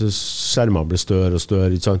skjermer bli større og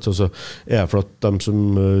større, ikke sant? Og så det for at de som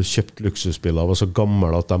kjøpte luksusbiler var så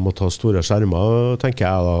gamle at de må ta store skjermer, tenker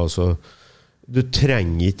jeg da. Altså, du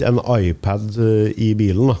trenger ikke en iPad I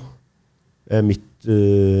bilen da. Det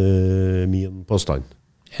min påstand.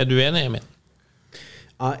 Du enig, Emil?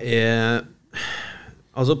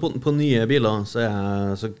 Altså på nye biler så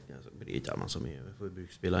bryr ikke jeg meg så mye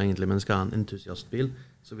forbruksbiler egentlig, men skal jeg ha en entusiastbil,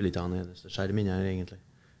 så vil ikke jeg ha en eneste skjerm inni her egentlig.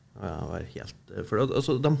 For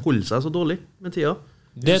altså, de holder seg så dårlig med tida.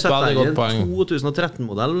 Det et veldig godt poeng.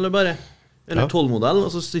 2013-modell bare, eller 12-modell,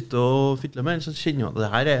 og så sitter du og fytler med den, så kjenner du at det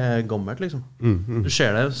her gammelt liksom. Du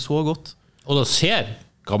ser det så godt. Og det ser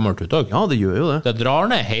gammelt ut også. Ja, det gjør jo det. Det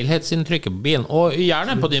drar ned helhetsinntrykket på bilen, og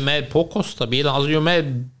gjerne på de mer påkostede bilene. Altså, jo mer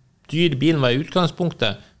dyr bilen var I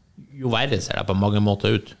utgangspunktet, jo verre ser det på mange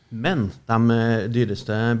måter ut. Men de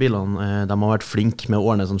dyreste bilene, de har vært flinke med å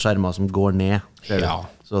ordne sånne skjermer som går ned. Ja.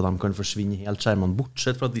 Så de kan forsvinne helt skjermene,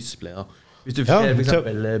 bortsett fra displayer. Hvis du ser for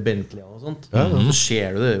eksempel Bentley og sånt, så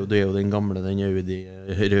ser du det. Det jo den gamle, den Audi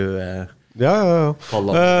røde. Ja.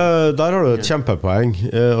 Der har du et kjempepoeng.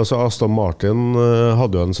 Altså Aston Martin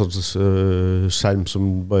hadde jo en sånn skjerm som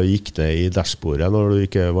bare gikk ned I dashbordet når det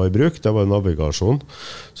ikke var I bruk. Det var navigasjon.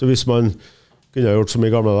 Så hvis man kunne ha gjort som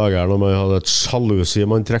I gamle dager når man hadde et sjalusi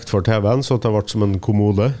man trekte for TV-en, så det ble som en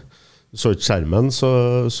kommode. Så ikke skjermen,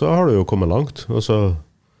 så har du jo kommet langt. Og så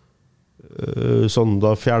sånn,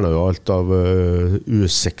 da fjerner du alt av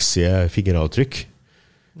usexy fingeravtrykk.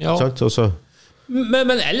 Ja. Sant? Og så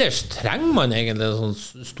Men ellers trenger man egentlig en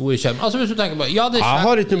sånn stor skjerm. Altså hvis du tenker på, ja, det Jeg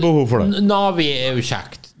har ikke noe behov for det. Navi jo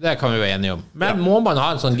kjekt, det kan vi jo være enige om. Men må man ha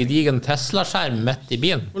en sånn gedigen Tesla-skjerm midt I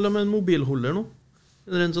bilen? Eller med en mobilholder nå.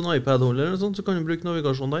 Eller en sånn iPad-holder eller sånt, så kan du bruke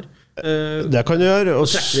navigasjon der. Det kan du gjøre. Og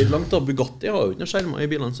trekke litt langt da. Bugatti har jo ikke noen skjermer I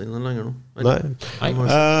bilene sine lenger nå. Nei.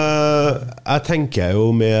 Jeg tenker jo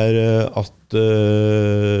mer at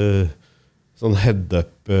sånn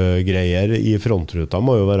head-up-greier I frontruta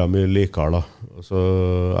må jo være mye likere da. Altså,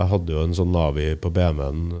 jeg hadde jo en sånn Navi på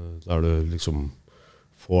BMW-en der du liksom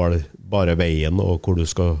får bare veien og hvor du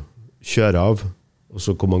skal kjøre av. Og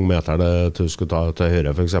så hvor mange meter det til du skal ta til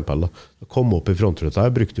høyre for eksempel da. Det kom opp I frontruta,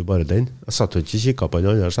 jeg brukte jo bare den. Jeg satt jo ikke og kikket på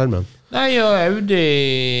den andre skjermen. Nei, og Audi,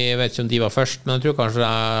 jeg vet ikke om de var først, men jeg tror kanskje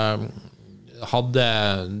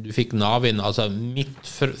du fikk Navien, altså midt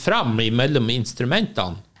fram mellom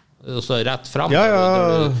instrumentene, altså rett fram.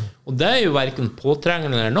 Ja. Og det jo hverken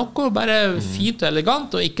påtrengende eller noe, bare fint og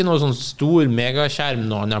elegant, og ikke noe sånn stor megaskjerm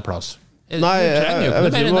noen annen plass. Nei, jeg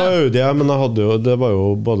vet ikke hva Audi men jeg hadde jo, det var jo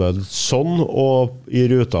både sånn og I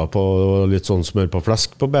ruta på litt sånn smør på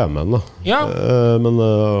flesk på BMW-en da. Ja. Men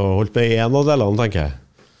holdt med en av delene, tenker jeg.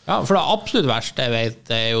 Ja, for det absolutt verste jeg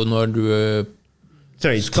vet jo når du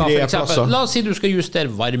trenger skal, 3 for eksempel, plasser. la oss si du skal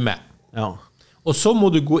justere varme. Ja. Og så må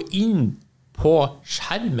du gå inn på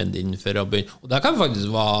skjermen din for å begynne. Og det kan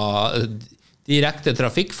faktisk være direkte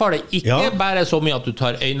trafikkfarlig. Ikke bare så mye at du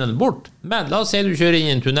tar øynene bort, men la oss si du kjører inn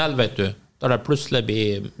I en tunnel, vet du, der det plutselig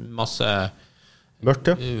blir masse mørkt,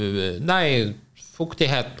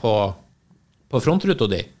 fuktighet på frontruta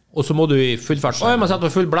di. Og så må du I full fart. Jeg må sette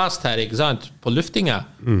på full blast her, ikke sant? På luftingen.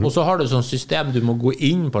 Og så har du sånn system, du må gå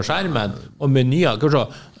inn på skjermen, og menyer, kanskje,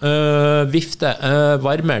 vifte,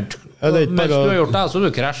 varmer. Mens du har gjort det, så du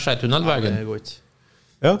krasjer I tunnelveggen. Det går ikke.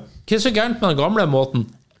 Ja. Hva så gærent med den gamle måten?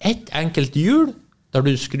 Et enkelt hjul, der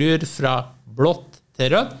du skrur fra blått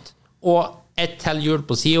til rødt, og et til hjul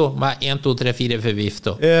på siden med 1, 2, 3, 4 for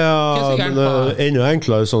vifta. Ja, men enda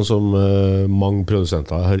enklere, sånn som mange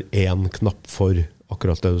produsenter har en knapp for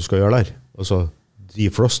akkurat det du skal gjøre der. Altså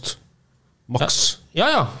defrost. Max.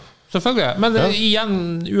 Ja, selvfølgelig. Men igjen,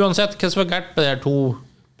 uansett hva som gærent med de 2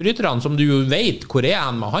 bryterne, som du jo vet hvor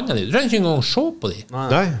han med hånden din. Du trenger ikke engang se på de.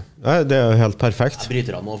 Nei, det helt perfekt.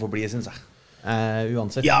 Bryterne må få bli, synes jeg.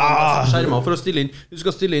 Uansett skjermer for å stille inn. Du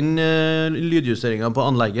skal stille inn lydjusteringer på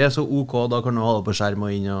anlegget, så ok, da kan du ha det på skjerm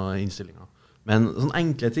og inn og innstillinger. Men sånne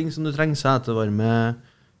enkle ting som du trenger seg til å være med.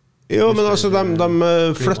 Jo, men altså de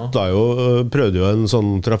flyttet jo, prøvde jo en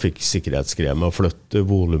sånn trafikksikkerhetsgreie med å flytte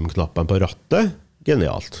volumknappen på rattet.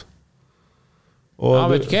 Genialt. Og ja,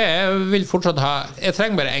 vet ikke, jeg vil fortsatt ha, jeg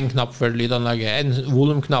trenger bare en knapp for lydanlegget, en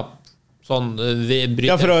volumknapp. Sånn,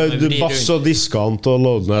 ja, for bass og diskant og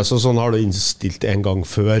loudness og sånn har du innstilt en gang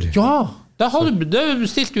før. Ja, Da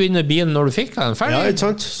stilte du inn i bilen når du fikk den ferdig. Ja, ikke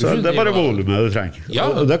sant? Så det bare volumet du trenger. Ja.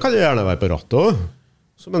 Og det kan jo gjerne være på rattet også.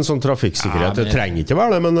 Som en sånn trafikksikkerhet. Det trenger ikke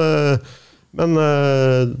være det, men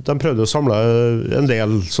de prøvde å samle en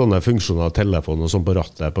del sånne funksjoner, telefon og sånn på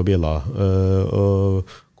rattet på biler. Og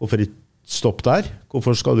hvorfor ikke stopp der?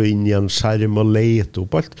 Hvorfor skal du inn i en skjerm og lete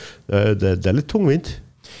opp alt? Det er litt tungvint.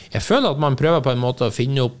 Jeg føler at man prøver på en måte å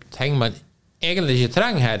finne opp ting man egentlig ikke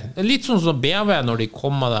trenger her. Det er litt sånn som BMW når de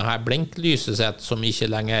kom med det her blinklyset sitt som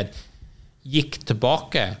ikke lenger gikk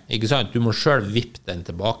tilbake. Ikke sant? Du må selv vippe den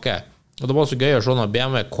tilbake. Og det var så gøy å se når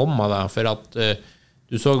BMW kom med det, for at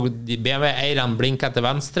du så BMW-eierne blinke til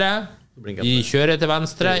venstre, de kjører til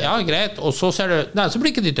venstre, ja, greit, og så ser du, nei, så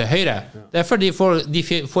blinker de til høyre. Det er fordi de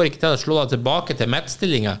får ikke til å slå deg tilbake til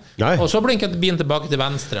midtstillingen. Og så blinker bilen tilbake til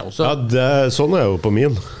venstre. Og så, sånn er jo på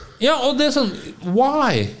min. Ja, og det er sånn,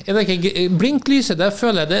 why? Er det ikke, blinklyset, det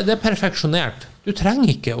føler jeg, det er perfeksjonert. Du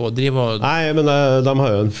trenger ikke å drive og... Nei, men de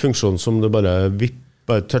har jo en funksjon som du bare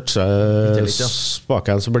bare toucher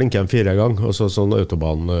spaken, så blinker den 4 ganger, og så sånn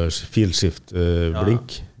autobahn filskift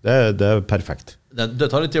blink. Det er perfekt. Det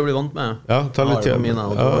tar litt tid å bli vant med. Ja, det tar litt tid.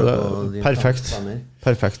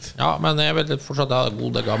 Perfekt. Ja, men jeg vil fortsatt ha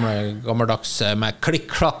gode gammeldags med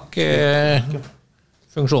klikk-klakk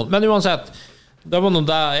funksjon. Men uansett, det var noe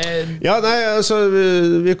der... Ja, nei, altså,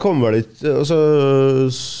 vi kom vel ikke, altså,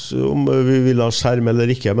 om vi vil ha skjerm eller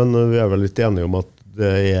ikke, men vi er vel litt enige om at det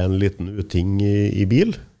er en liten uting i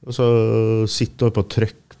bil. Altså, sitte oppe og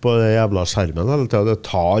trykke på det jævla skjermen hele tiden, det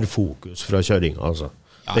tar fokus fra kjøringen, altså.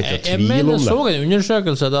 Ja, jeg mener så en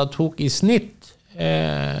undersøkelse da tok i snitt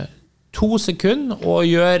 2 sekunder å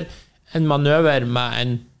gjøre en manøver med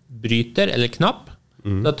en bryter eller knapp.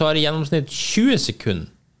 Det tar i gjennomsnitt 20 sekunder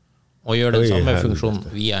å gjøre den samme funksjonen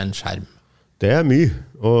via en skjerm. Det er mye,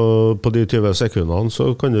 og på de 20 sekundene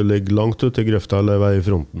så kan du ligge langt ute i grøfta eller være i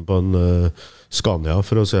fronten på en Scania,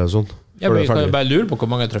 for å si det sånn. Jeg kan jo bare lure på hvor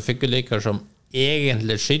mange trafikkulykker som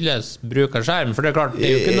egentlig skyldes bruk av skjerm, for det er klart, det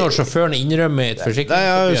er jo ikke når sjåføren innrømmer et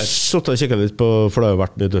forsikringsoppgjør. Jeg har suttet og kikket litt på, for det har jo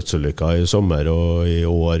vært mye dødsulykker i sommer og i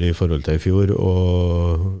år i forhold til i fjor,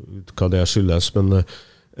 og hva det skyldes, men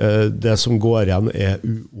det som går igjen er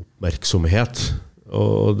uoppmerksomhet,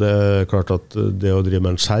 og det er klart at det å drive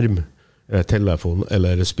med en skjerm, telefon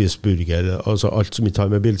eller spise burger, altså alt som ikke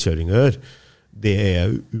har med bilkjøring å gjøre, det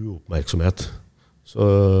er uoppmerksomhet. Så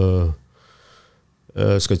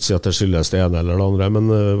jeg skal ikke si at det skyldes det ene eller det andre, men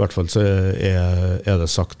i hvert fall så er det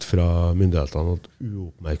sagt fra myndighetene at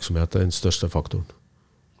uoppmerksomhet er den største faktoren.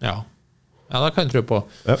 Ja, det kan jeg tro på.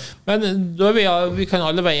 Ja. Men da vi kan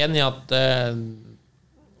alle være enige at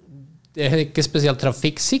det er ikke spesielt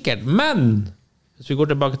trafikksikkert, men hvis vi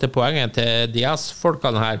går tilbake til poenget til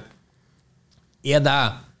DS-folkene her,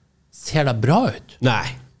 ser det bra ut? Nei,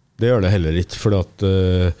 det gjør det heller ikke, for at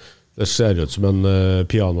det ser ut som en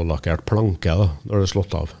pianolakkert planke da, når det er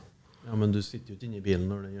slått av. Ja, men du sitter jo ikke inne i bilen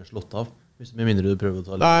når den er slått av, med mindre du prøver å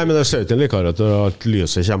ta litt. Nei, men det ser ikke likere ut at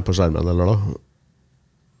lyset kommer på skjermen, eller da?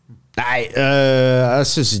 Nei, jeg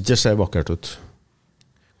synes ikke det ser vakkert ut.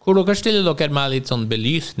 Hvor dere stiller dere med litt sånn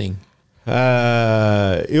belysning?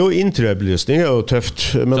 Jo, interiørbelysning er jo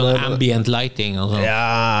tøft. Men sånn ambient lighting og sånn?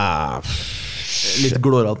 Ja... Litt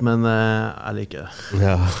glåret, men jeg liker det.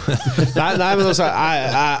 Ja. Nei, men altså,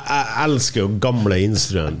 jeg elsker jo gamle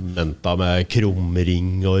instrumenter med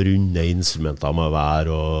krumring og runde instrumenter med vær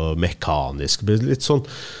og mekanisk. Det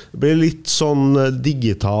blir litt sånn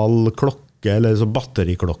digital klokke, eller sånn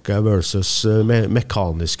batteriklokke versus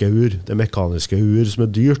mekaniske ur. Det mekaniske ur som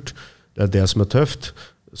er dyrt, det er det som er tøft.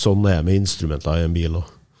 Sånn er det med instrumenter i en bil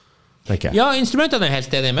også. Ja, instrumentene er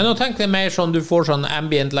helt enig, men nå tenker jeg mer sånn, du får sånn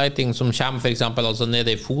ambient lighting som kommer for eksempel altså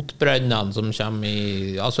nede i fotbrønnene, som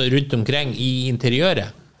kommer altså rundt omkring i interiøret.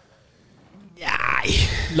 Nei.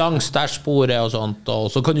 Langs dashbordet og sånt, og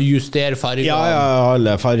så kan du justere fargene. Ja,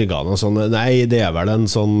 alle fargene og sånn. Nei, det er vel en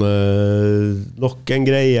sånn nok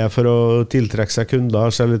en greie for å tiltrekke seg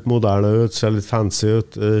kunder, se litt moderne ut, se litt fancy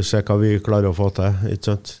ut, se hva vi klarer å få til, ikke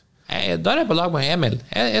sant? Da er jeg på lag med Emil.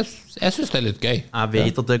 Jeg synes det er litt gøy. Jeg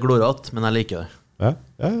vet at det er glåret, men jeg liker det.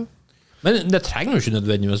 Ja. Men det trenger jo ikke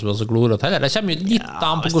nødvendigvis å være så glåret heller. Det kommer jo litt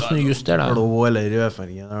an på hvordan du justerer det. Blå eller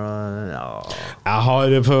rødfarge. Ja. Jeg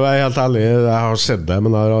har, for å være helt ærlig, jeg har sett det,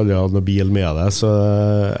 men jeg har aldri hatt noen bil med det, så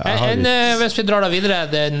hvis vi drar da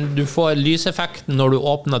videre, du får lyseffekten når du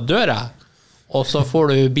åpner døra, og så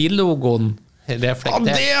får du billogoen reflektert.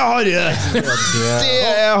 Ja, det har jeg! Det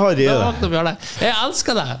har jeg! Jeg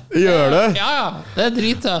elsker det. Gjør det? Ja, det er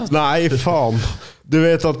drita. Nei, faen. Du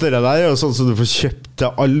vet at det der er jo sånn som du får kjøpt til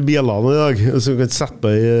alle bilene i dag, så du kan sette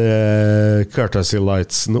på courtesy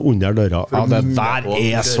lightsen under døra. Ja, det der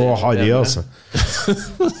er så harry, altså.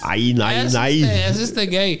 Nei. Jeg synes det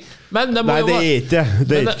er gøy. Men det må Nei, jo det er ikke det.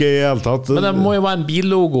 Det er ikke gøy i hele tatt. Men det må jo være en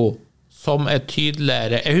billogo som er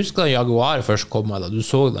tydeligere. Jeg husker da Jaguar først kom, da du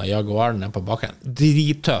så da Jaguaren nede på bakken.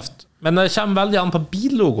 Drittøft. Men det kommer veldig an på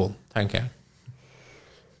billogoen, tenker jeg.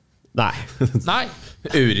 Nei.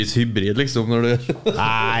 Auris hybrid, liksom, når du...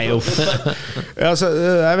 Nei, altså,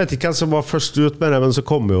 jeg vet ikke hvem som var først ut med det, men så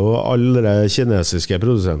kom jo alle de kinesiske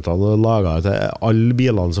produsentene og laget til alle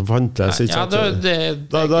bilene som fantes. Ja, det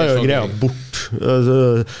da er jo greia bort. Altså,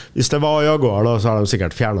 hvis det var Jaguar, da, så har de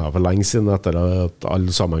sikkert fjernet for lenge siden etter at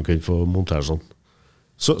alle sammen kunne få montere sånn.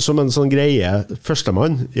 Som en sånn greie,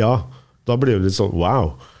 førstemann, ja, da blir det litt sånn,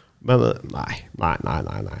 wow. Men nei.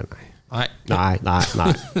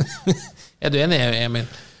 Er du enig, Emil?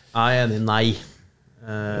 Jeg er enig, nei.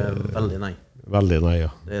 Veldig nei. Veldig nei, ja.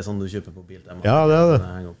 Det er sånn du kjøper på bil. Ja, det er det.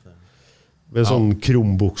 Med sånn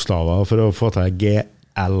krombokstaver for å få til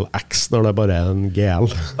GLX når det bare er en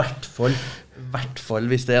GL. I hvert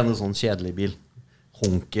fall hvis det er en sånn kjedelig bil.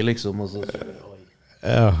 Honky, liksom. Og så,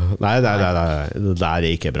 ja, nei, det der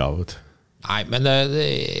er ikke bra, vet du. Nei, men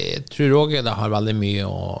jeg tror også det har veldig mye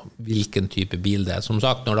og hvilken type bil det er. Som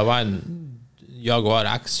sagt, når det var en Jaguar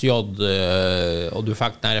XJ og du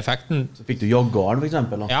fikk den effekten, så fikk du Jaguaren for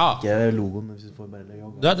eksempel, da. Ja. Ikke logoen, hvis du får bare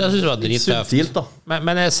Jaguaren. Det synes jeg var drittøft. Subtilt, da.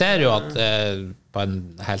 Men jeg ser jo at på en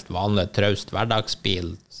helt vanlig traust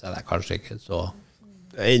hverdagsbil så er det kanskje ikke så...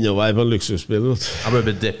 Det er enda verre på en luksusbil. Jeg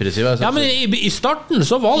ble depressiv. Ja, men i starten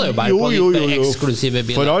så var det jo bare på litt eksklusive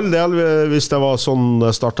biler. For all del, hvis det var sånn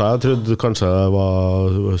det startet. Jeg trodde kanskje det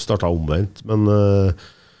var startet omvendt. Men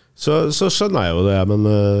så skjønner jeg jo det. Men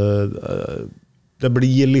det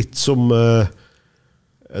blir litt som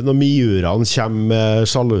når Miurene kommer med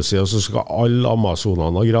sjalusi, og så skal alle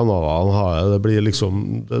Amazonene og Granadene ha det. Det blir liksom...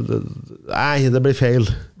 Nei, det blir feil.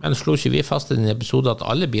 Men slo ikke vi fast i en episode at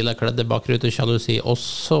alle biler kledde bakrute sjalusi,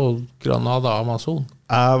 også Granada og Amazon?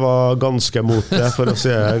 Jeg var ganske mot det, for å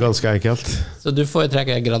si det ganske enkelt. Så du får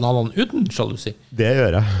trekke Granadaen uten sjalusi? Det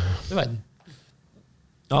gjør jeg. Du vet.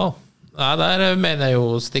 Ja. Nei, der mener jeg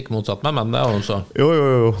jo stikk motsatt, men det er også... Jo,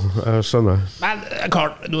 jeg skjønner. Men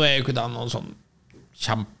klart, nå er jo ikke det noen sånn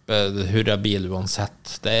kjempe-hurrabil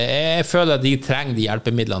uansett. Jeg føler at de trenger de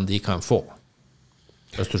hjelpemidlene de kan få.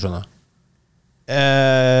 Hvis du skjønner.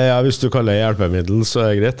 Ja, hvis du kaller det hjelpemiddel, så er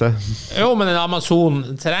det greit det. Jo, men en Amazon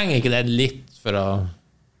trenger ikke den litt for å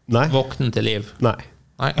våkne til liv. Nei.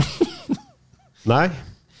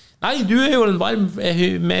 Nei, du er jo en varm,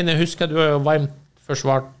 jeg husker du har jo varmt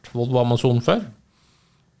forsvart Volvo Amazon før.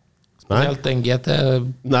 Spesielt en GT.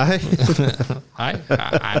 Nei. Nei,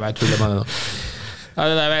 jeg bare tuller med det nå. Ja,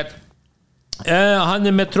 det jeg vet. Han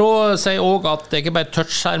i Metro sier også at det ikke bare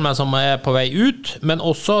touchskjermer som er på vei ut, men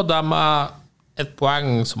også de et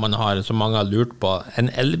poeng som man har, som mange har lurt på. En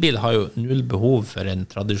elbil har jo null behov for en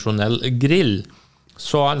tradisjonell grill.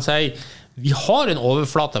 Så han sier, vi har en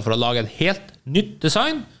overflate for å lage et helt nytt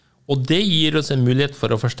design, og det gir oss en mulighet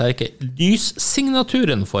for å forsterke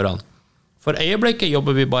lyssignaturen foran. For øyeblikket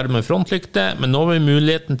jobber vi bare med frontlykte, men nå har vi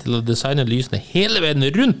muligheten til å designe lysene hele veien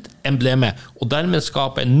rundt emblemet, og dermed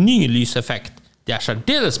skape en ny lyseffekt. Det er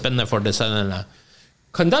særdeles spennende for designerne.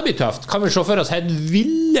 Kan det bli tøft? Kan vi se for oss helt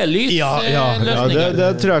ville lysløsninger? Ja, det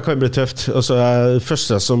tror jeg kan bli tøft. Altså, det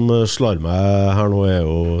første som slår meg her nå er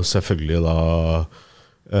jo selvfølgelig da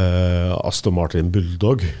Aston Martin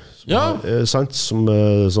Bulldog. Sant? Som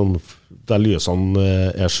sånn, der lysene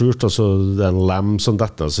er skjult, og så det er en lem som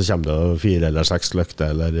dette, så kommer det 4 eller 6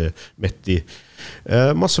 løkter eller midt i.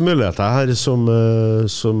 Masse muligheter her som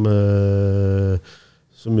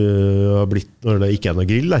har blitt når det ikke er noe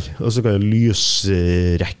grill der. Og så kan det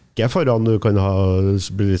lysrekke foran, du kan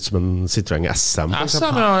bli litt som en Citroën SM.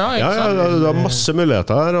 SM, det er masse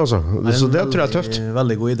muligheter her, altså. Så det tror jeg er tøft.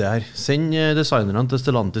 Veldig god idé her. Send designerne til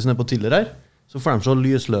Stellantis ned på Tiller her, så får de se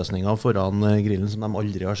lysløsninger foran grillen som de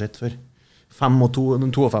aldri har sett før.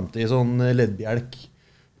 52 sånn LED-bjelk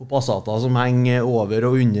på Passata som henger over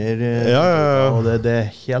og under, og det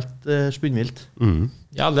er helt spunnvilt.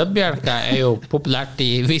 Ja, LED-bjelker er jo populært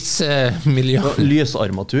i visse miljøer.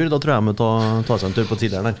 Lysarmatur, da tror jeg må ta seg en tur på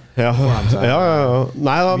Tilleren her.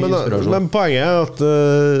 Nei, men poenget er at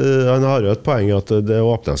han har jo et poeng at det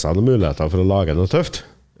åpner seg noen muligheter for å lage noe tøft.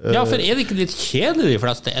 Ja, for er det ikke litt kjedelig de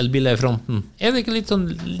fleste elbiler i fronten? Er det ikke litt sånn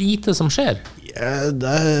lite som skjer?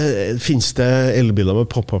 Finnes det elbiler med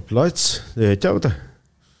pop-up lights? Det er ikke jeg, vet du.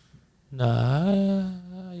 Nei,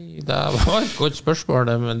 Det var et godt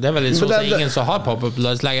spørsmål, men det vel litt sånn at ingen som har pop-up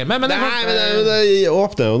lights lenger. Men det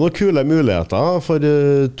åpner jo noen kule muligheter for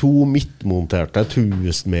 2 midtmonterte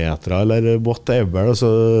 1000 meter, eller whatever,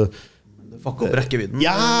 altså. Fuck opp rekkevidden.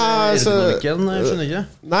 Ja, altså, jeg skjønner ikke.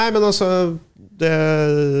 Nei, men altså,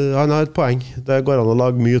 han har et poeng. Det går an å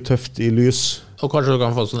lage mye tøft i lys. Og kanskje du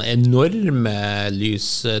kan få sånne enorme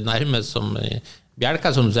lys nærmest som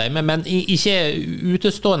bjelker, som du sier, men ikke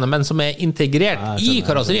utestående, men som integrert i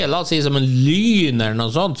karosseriet. La oss si som en lyn eller noe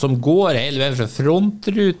sånt, som går hele veien fra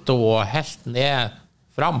frontrute og helt ned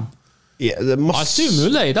fram. Ja, det er masse, alt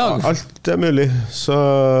mulig i dag. Alt er mulig, så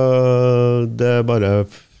det er bare...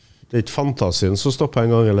 Det er ikke fantasien som stopper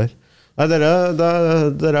en gang, eller? Nei,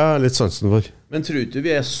 dere er litt sansen for. Men tror du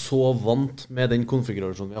vi er så vant med den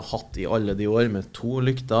konfigurasjonen vi har hatt i alle de år, med 2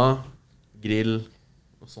 lykter, grill,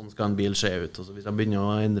 og sånn skal en bil se ut, og så hvis de begynner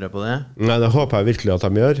å endre på det? Nei, det håper jeg virkelig at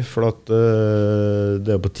de gjør, for at,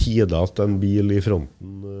 det er på tide at en bil i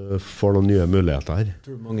fronten får noen nye muligheter her.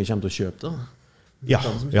 Tror du mange kommer til å kjøpe det? Ja.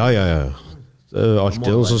 Det er alltid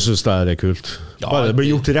noen som synes det er kult. Bare det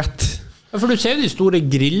blir gjort rett. For du ser de store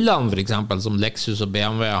grillene for eksempel, som Lexus og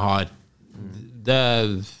BMW har. Det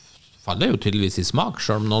faller jo tydeligvis i smak,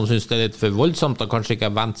 selv om noen synes det er litt for voldsomt og kanskje ikke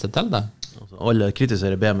har vent seg til det. Altså, alle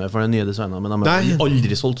kritiserer BMW for den nye designen, men de har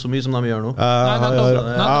aldri solgt så mye som de gjør nå.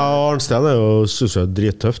 Arnstein synes jeg er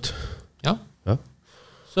drittøft. Ja.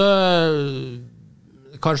 Så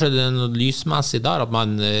kanskje det er noe lysmessig der,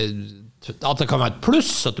 at det kan være et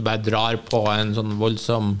pluss at du bare drar på en sånn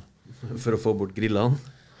voldsom... For å få bort grillene.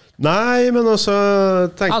 Nei, men også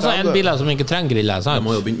altså en biler som ikke trenger griller, sant? De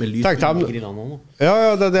må jo begynne med lys i grillene nå.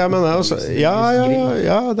 Ja, det er det jeg mener også. Ja,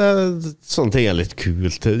 sånne ting er litt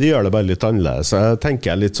kult. De gjør det bare litt annerledes. Jeg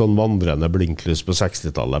tenker litt sånn vandrende blinklys på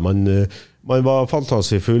 60-tallet. Man var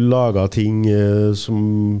fantasifull, laget ting som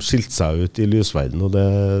skilte seg ut i lysverden, og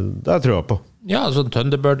det tror jeg på. Ja, sånn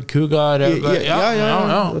Thunderbird, Cougar.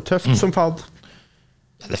 Ja. Tøft som fadd.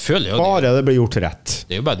 Det føler jo bare det blir gjort rett.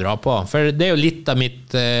 Det er jo bare å dra på. For det er jo litt av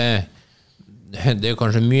mitt det er jo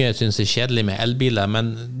kanskje mye jeg synes er kjedelig med elbiler,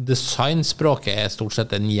 men designspråket er stort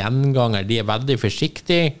sett en gjenganger. De er veldig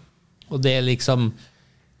forsiktige, og det er liksom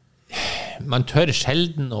man tør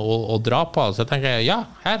sjelden å dra på. Så jeg tenker, ja,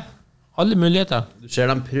 her alle muligheter. Du ser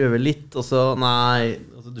dem prøve litt, og så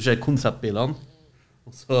du ser konseptbilene,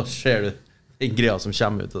 og så ser du en greia som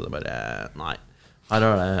kommer ut, og det bare, nei, her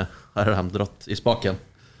har de dratt i spaken.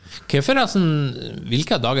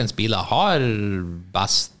 Hvilke av dagens biler har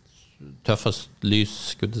best, tøffest lys,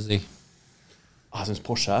 skulle du si? Jeg synes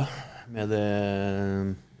Porsche, med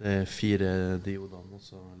det 4 diodene og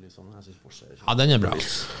så lysene, jeg synes Porsche ja, den er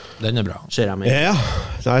bra. Ser jeg meg? Ja,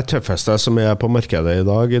 det tøffeste som er på markedet i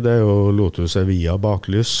dag, det er jo Lotus Evija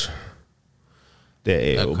baklys. Det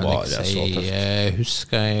er jo bare så tøft. Jeg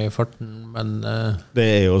husker i farten, men det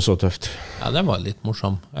er jo så tøft. Ja, det var litt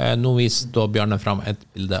morsom. Nå viste da Bjarne frem et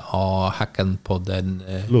bilde av hacken på den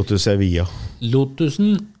Lotus Evija.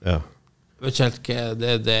 Lotusen. Ja. Vet ikke helt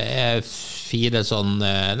hva det er 4 sånn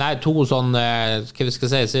nei, 2 sånn hva vi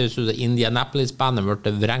skal si, ser ut som Indianapolis-bandet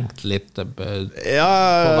ble vrengt litt ja,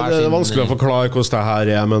 det er vanskelig å forklare hvordan det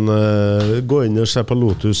her er, men gå inn og se på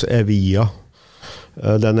Lotus Evija.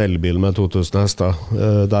 Det er en elbil med 2000 hester.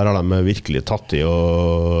 Der har de virkelig tatt i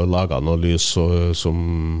og laget noe lys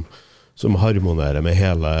som harmonerer med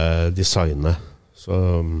hele designet. Så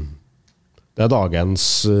det er dagens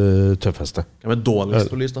tøffeste. Hva med dårligst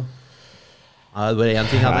på lys da? Det er bare en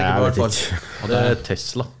ting jeg tenker på i hvert fall. Og det er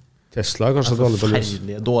Tesla. Tesla er kanskje dårlig på lys.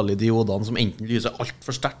 Forferdelige, dårlige diodene som enten lyser alt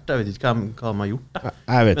for sterkt. Jeg vet ikke hva de har gjort det.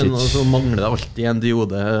 Jeg vet ikke. Men så mangler det alltid en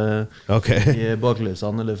diode i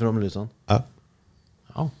baklysene eller framlysene. Ja.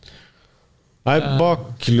 Nei,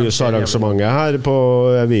 baklysarrangementet her på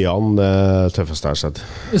Evian det tøffeste jeg har sett.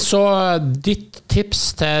 Så ditt tips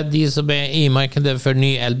til de som er i markedet for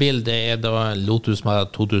ny elbil, det er da Lotus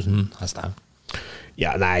med 2000 hester?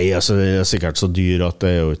 Ja, nei, altså det er sikkert så dyr at det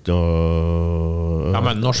er jo ikke noe... Ja,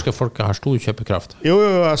 men norske folk har stor kjøpekraft. Jo,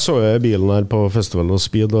 jeg så jo bilen her på Festival of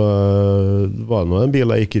Speed, og det var noe en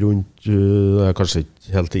bil jeg gikk rundt, jeg er kanskje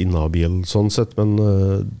ikke helt inhabil sånn sett, men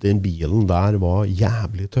den bilen der var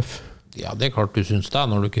jævlig tøff. Ja, det er klart du synes det,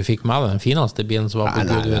 når du ikke fikk med den fineste bilen som var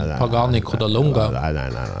bygd ut, Pagani Codalunga. Nei.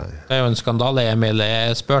 Det er jo en skandale, Emil.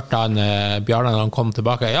 Jeg spurte han, Bjarne, når han kom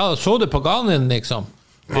tilbake, ja, så du Paganien, liksom?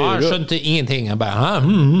 Jeg skjønte ingenting. Jeg bare,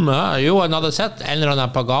 jo, han hadde sett en eller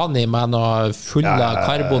annen Pagani med noe full av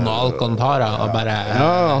karbon og Alcantara, og bare,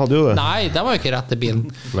 jeg hadde jo det. Nei, det var jo ikke rette bilen.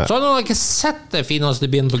 Så han hadde ikke sett det fineste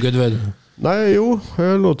bilen på Goodwood. Nei, jo,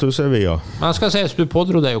 Lotus Evija. Men jeg skal si, hvis du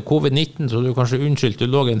pådro deg jo COVID-19, så du kanskje unnskyldt, du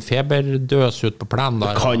lå en feberdøs ut på plenen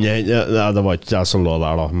der. Nei, det var ikke jeg som lå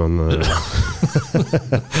der da, men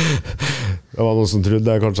det var noen som trodde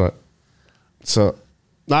det, kanskje. Så,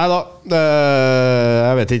 nei da,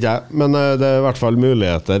 jeg vet ikke jeg, men det er i hvert fall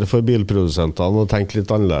muligheter for bilprodusentene å tenke litt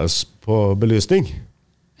annerledes på belysning.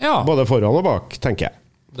 Ja. Både foran og bak, tenker jeg.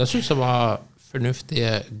 Det synes jeg var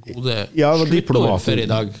fornuftige, gode sluttord for i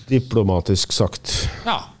dag. Diplomatisk sagt.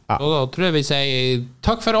 Ja, og da tror jeg vi sier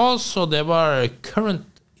takk for oss, og det var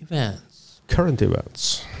Current Events. Current Events.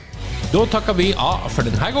 Da takker vi av for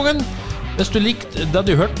denne gangen. Hvis du likte det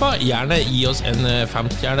du hørte på, gjerne gi oss en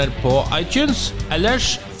 5-stjerner på iTunes.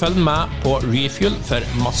 Ellers følg med på Refuel for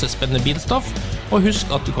masse spennende bilstoff. Og husk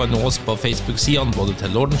at du kan nå oss på Facebook-sidene både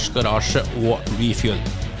til Lordens Garasje og Refuel.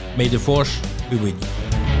 May the force be with you.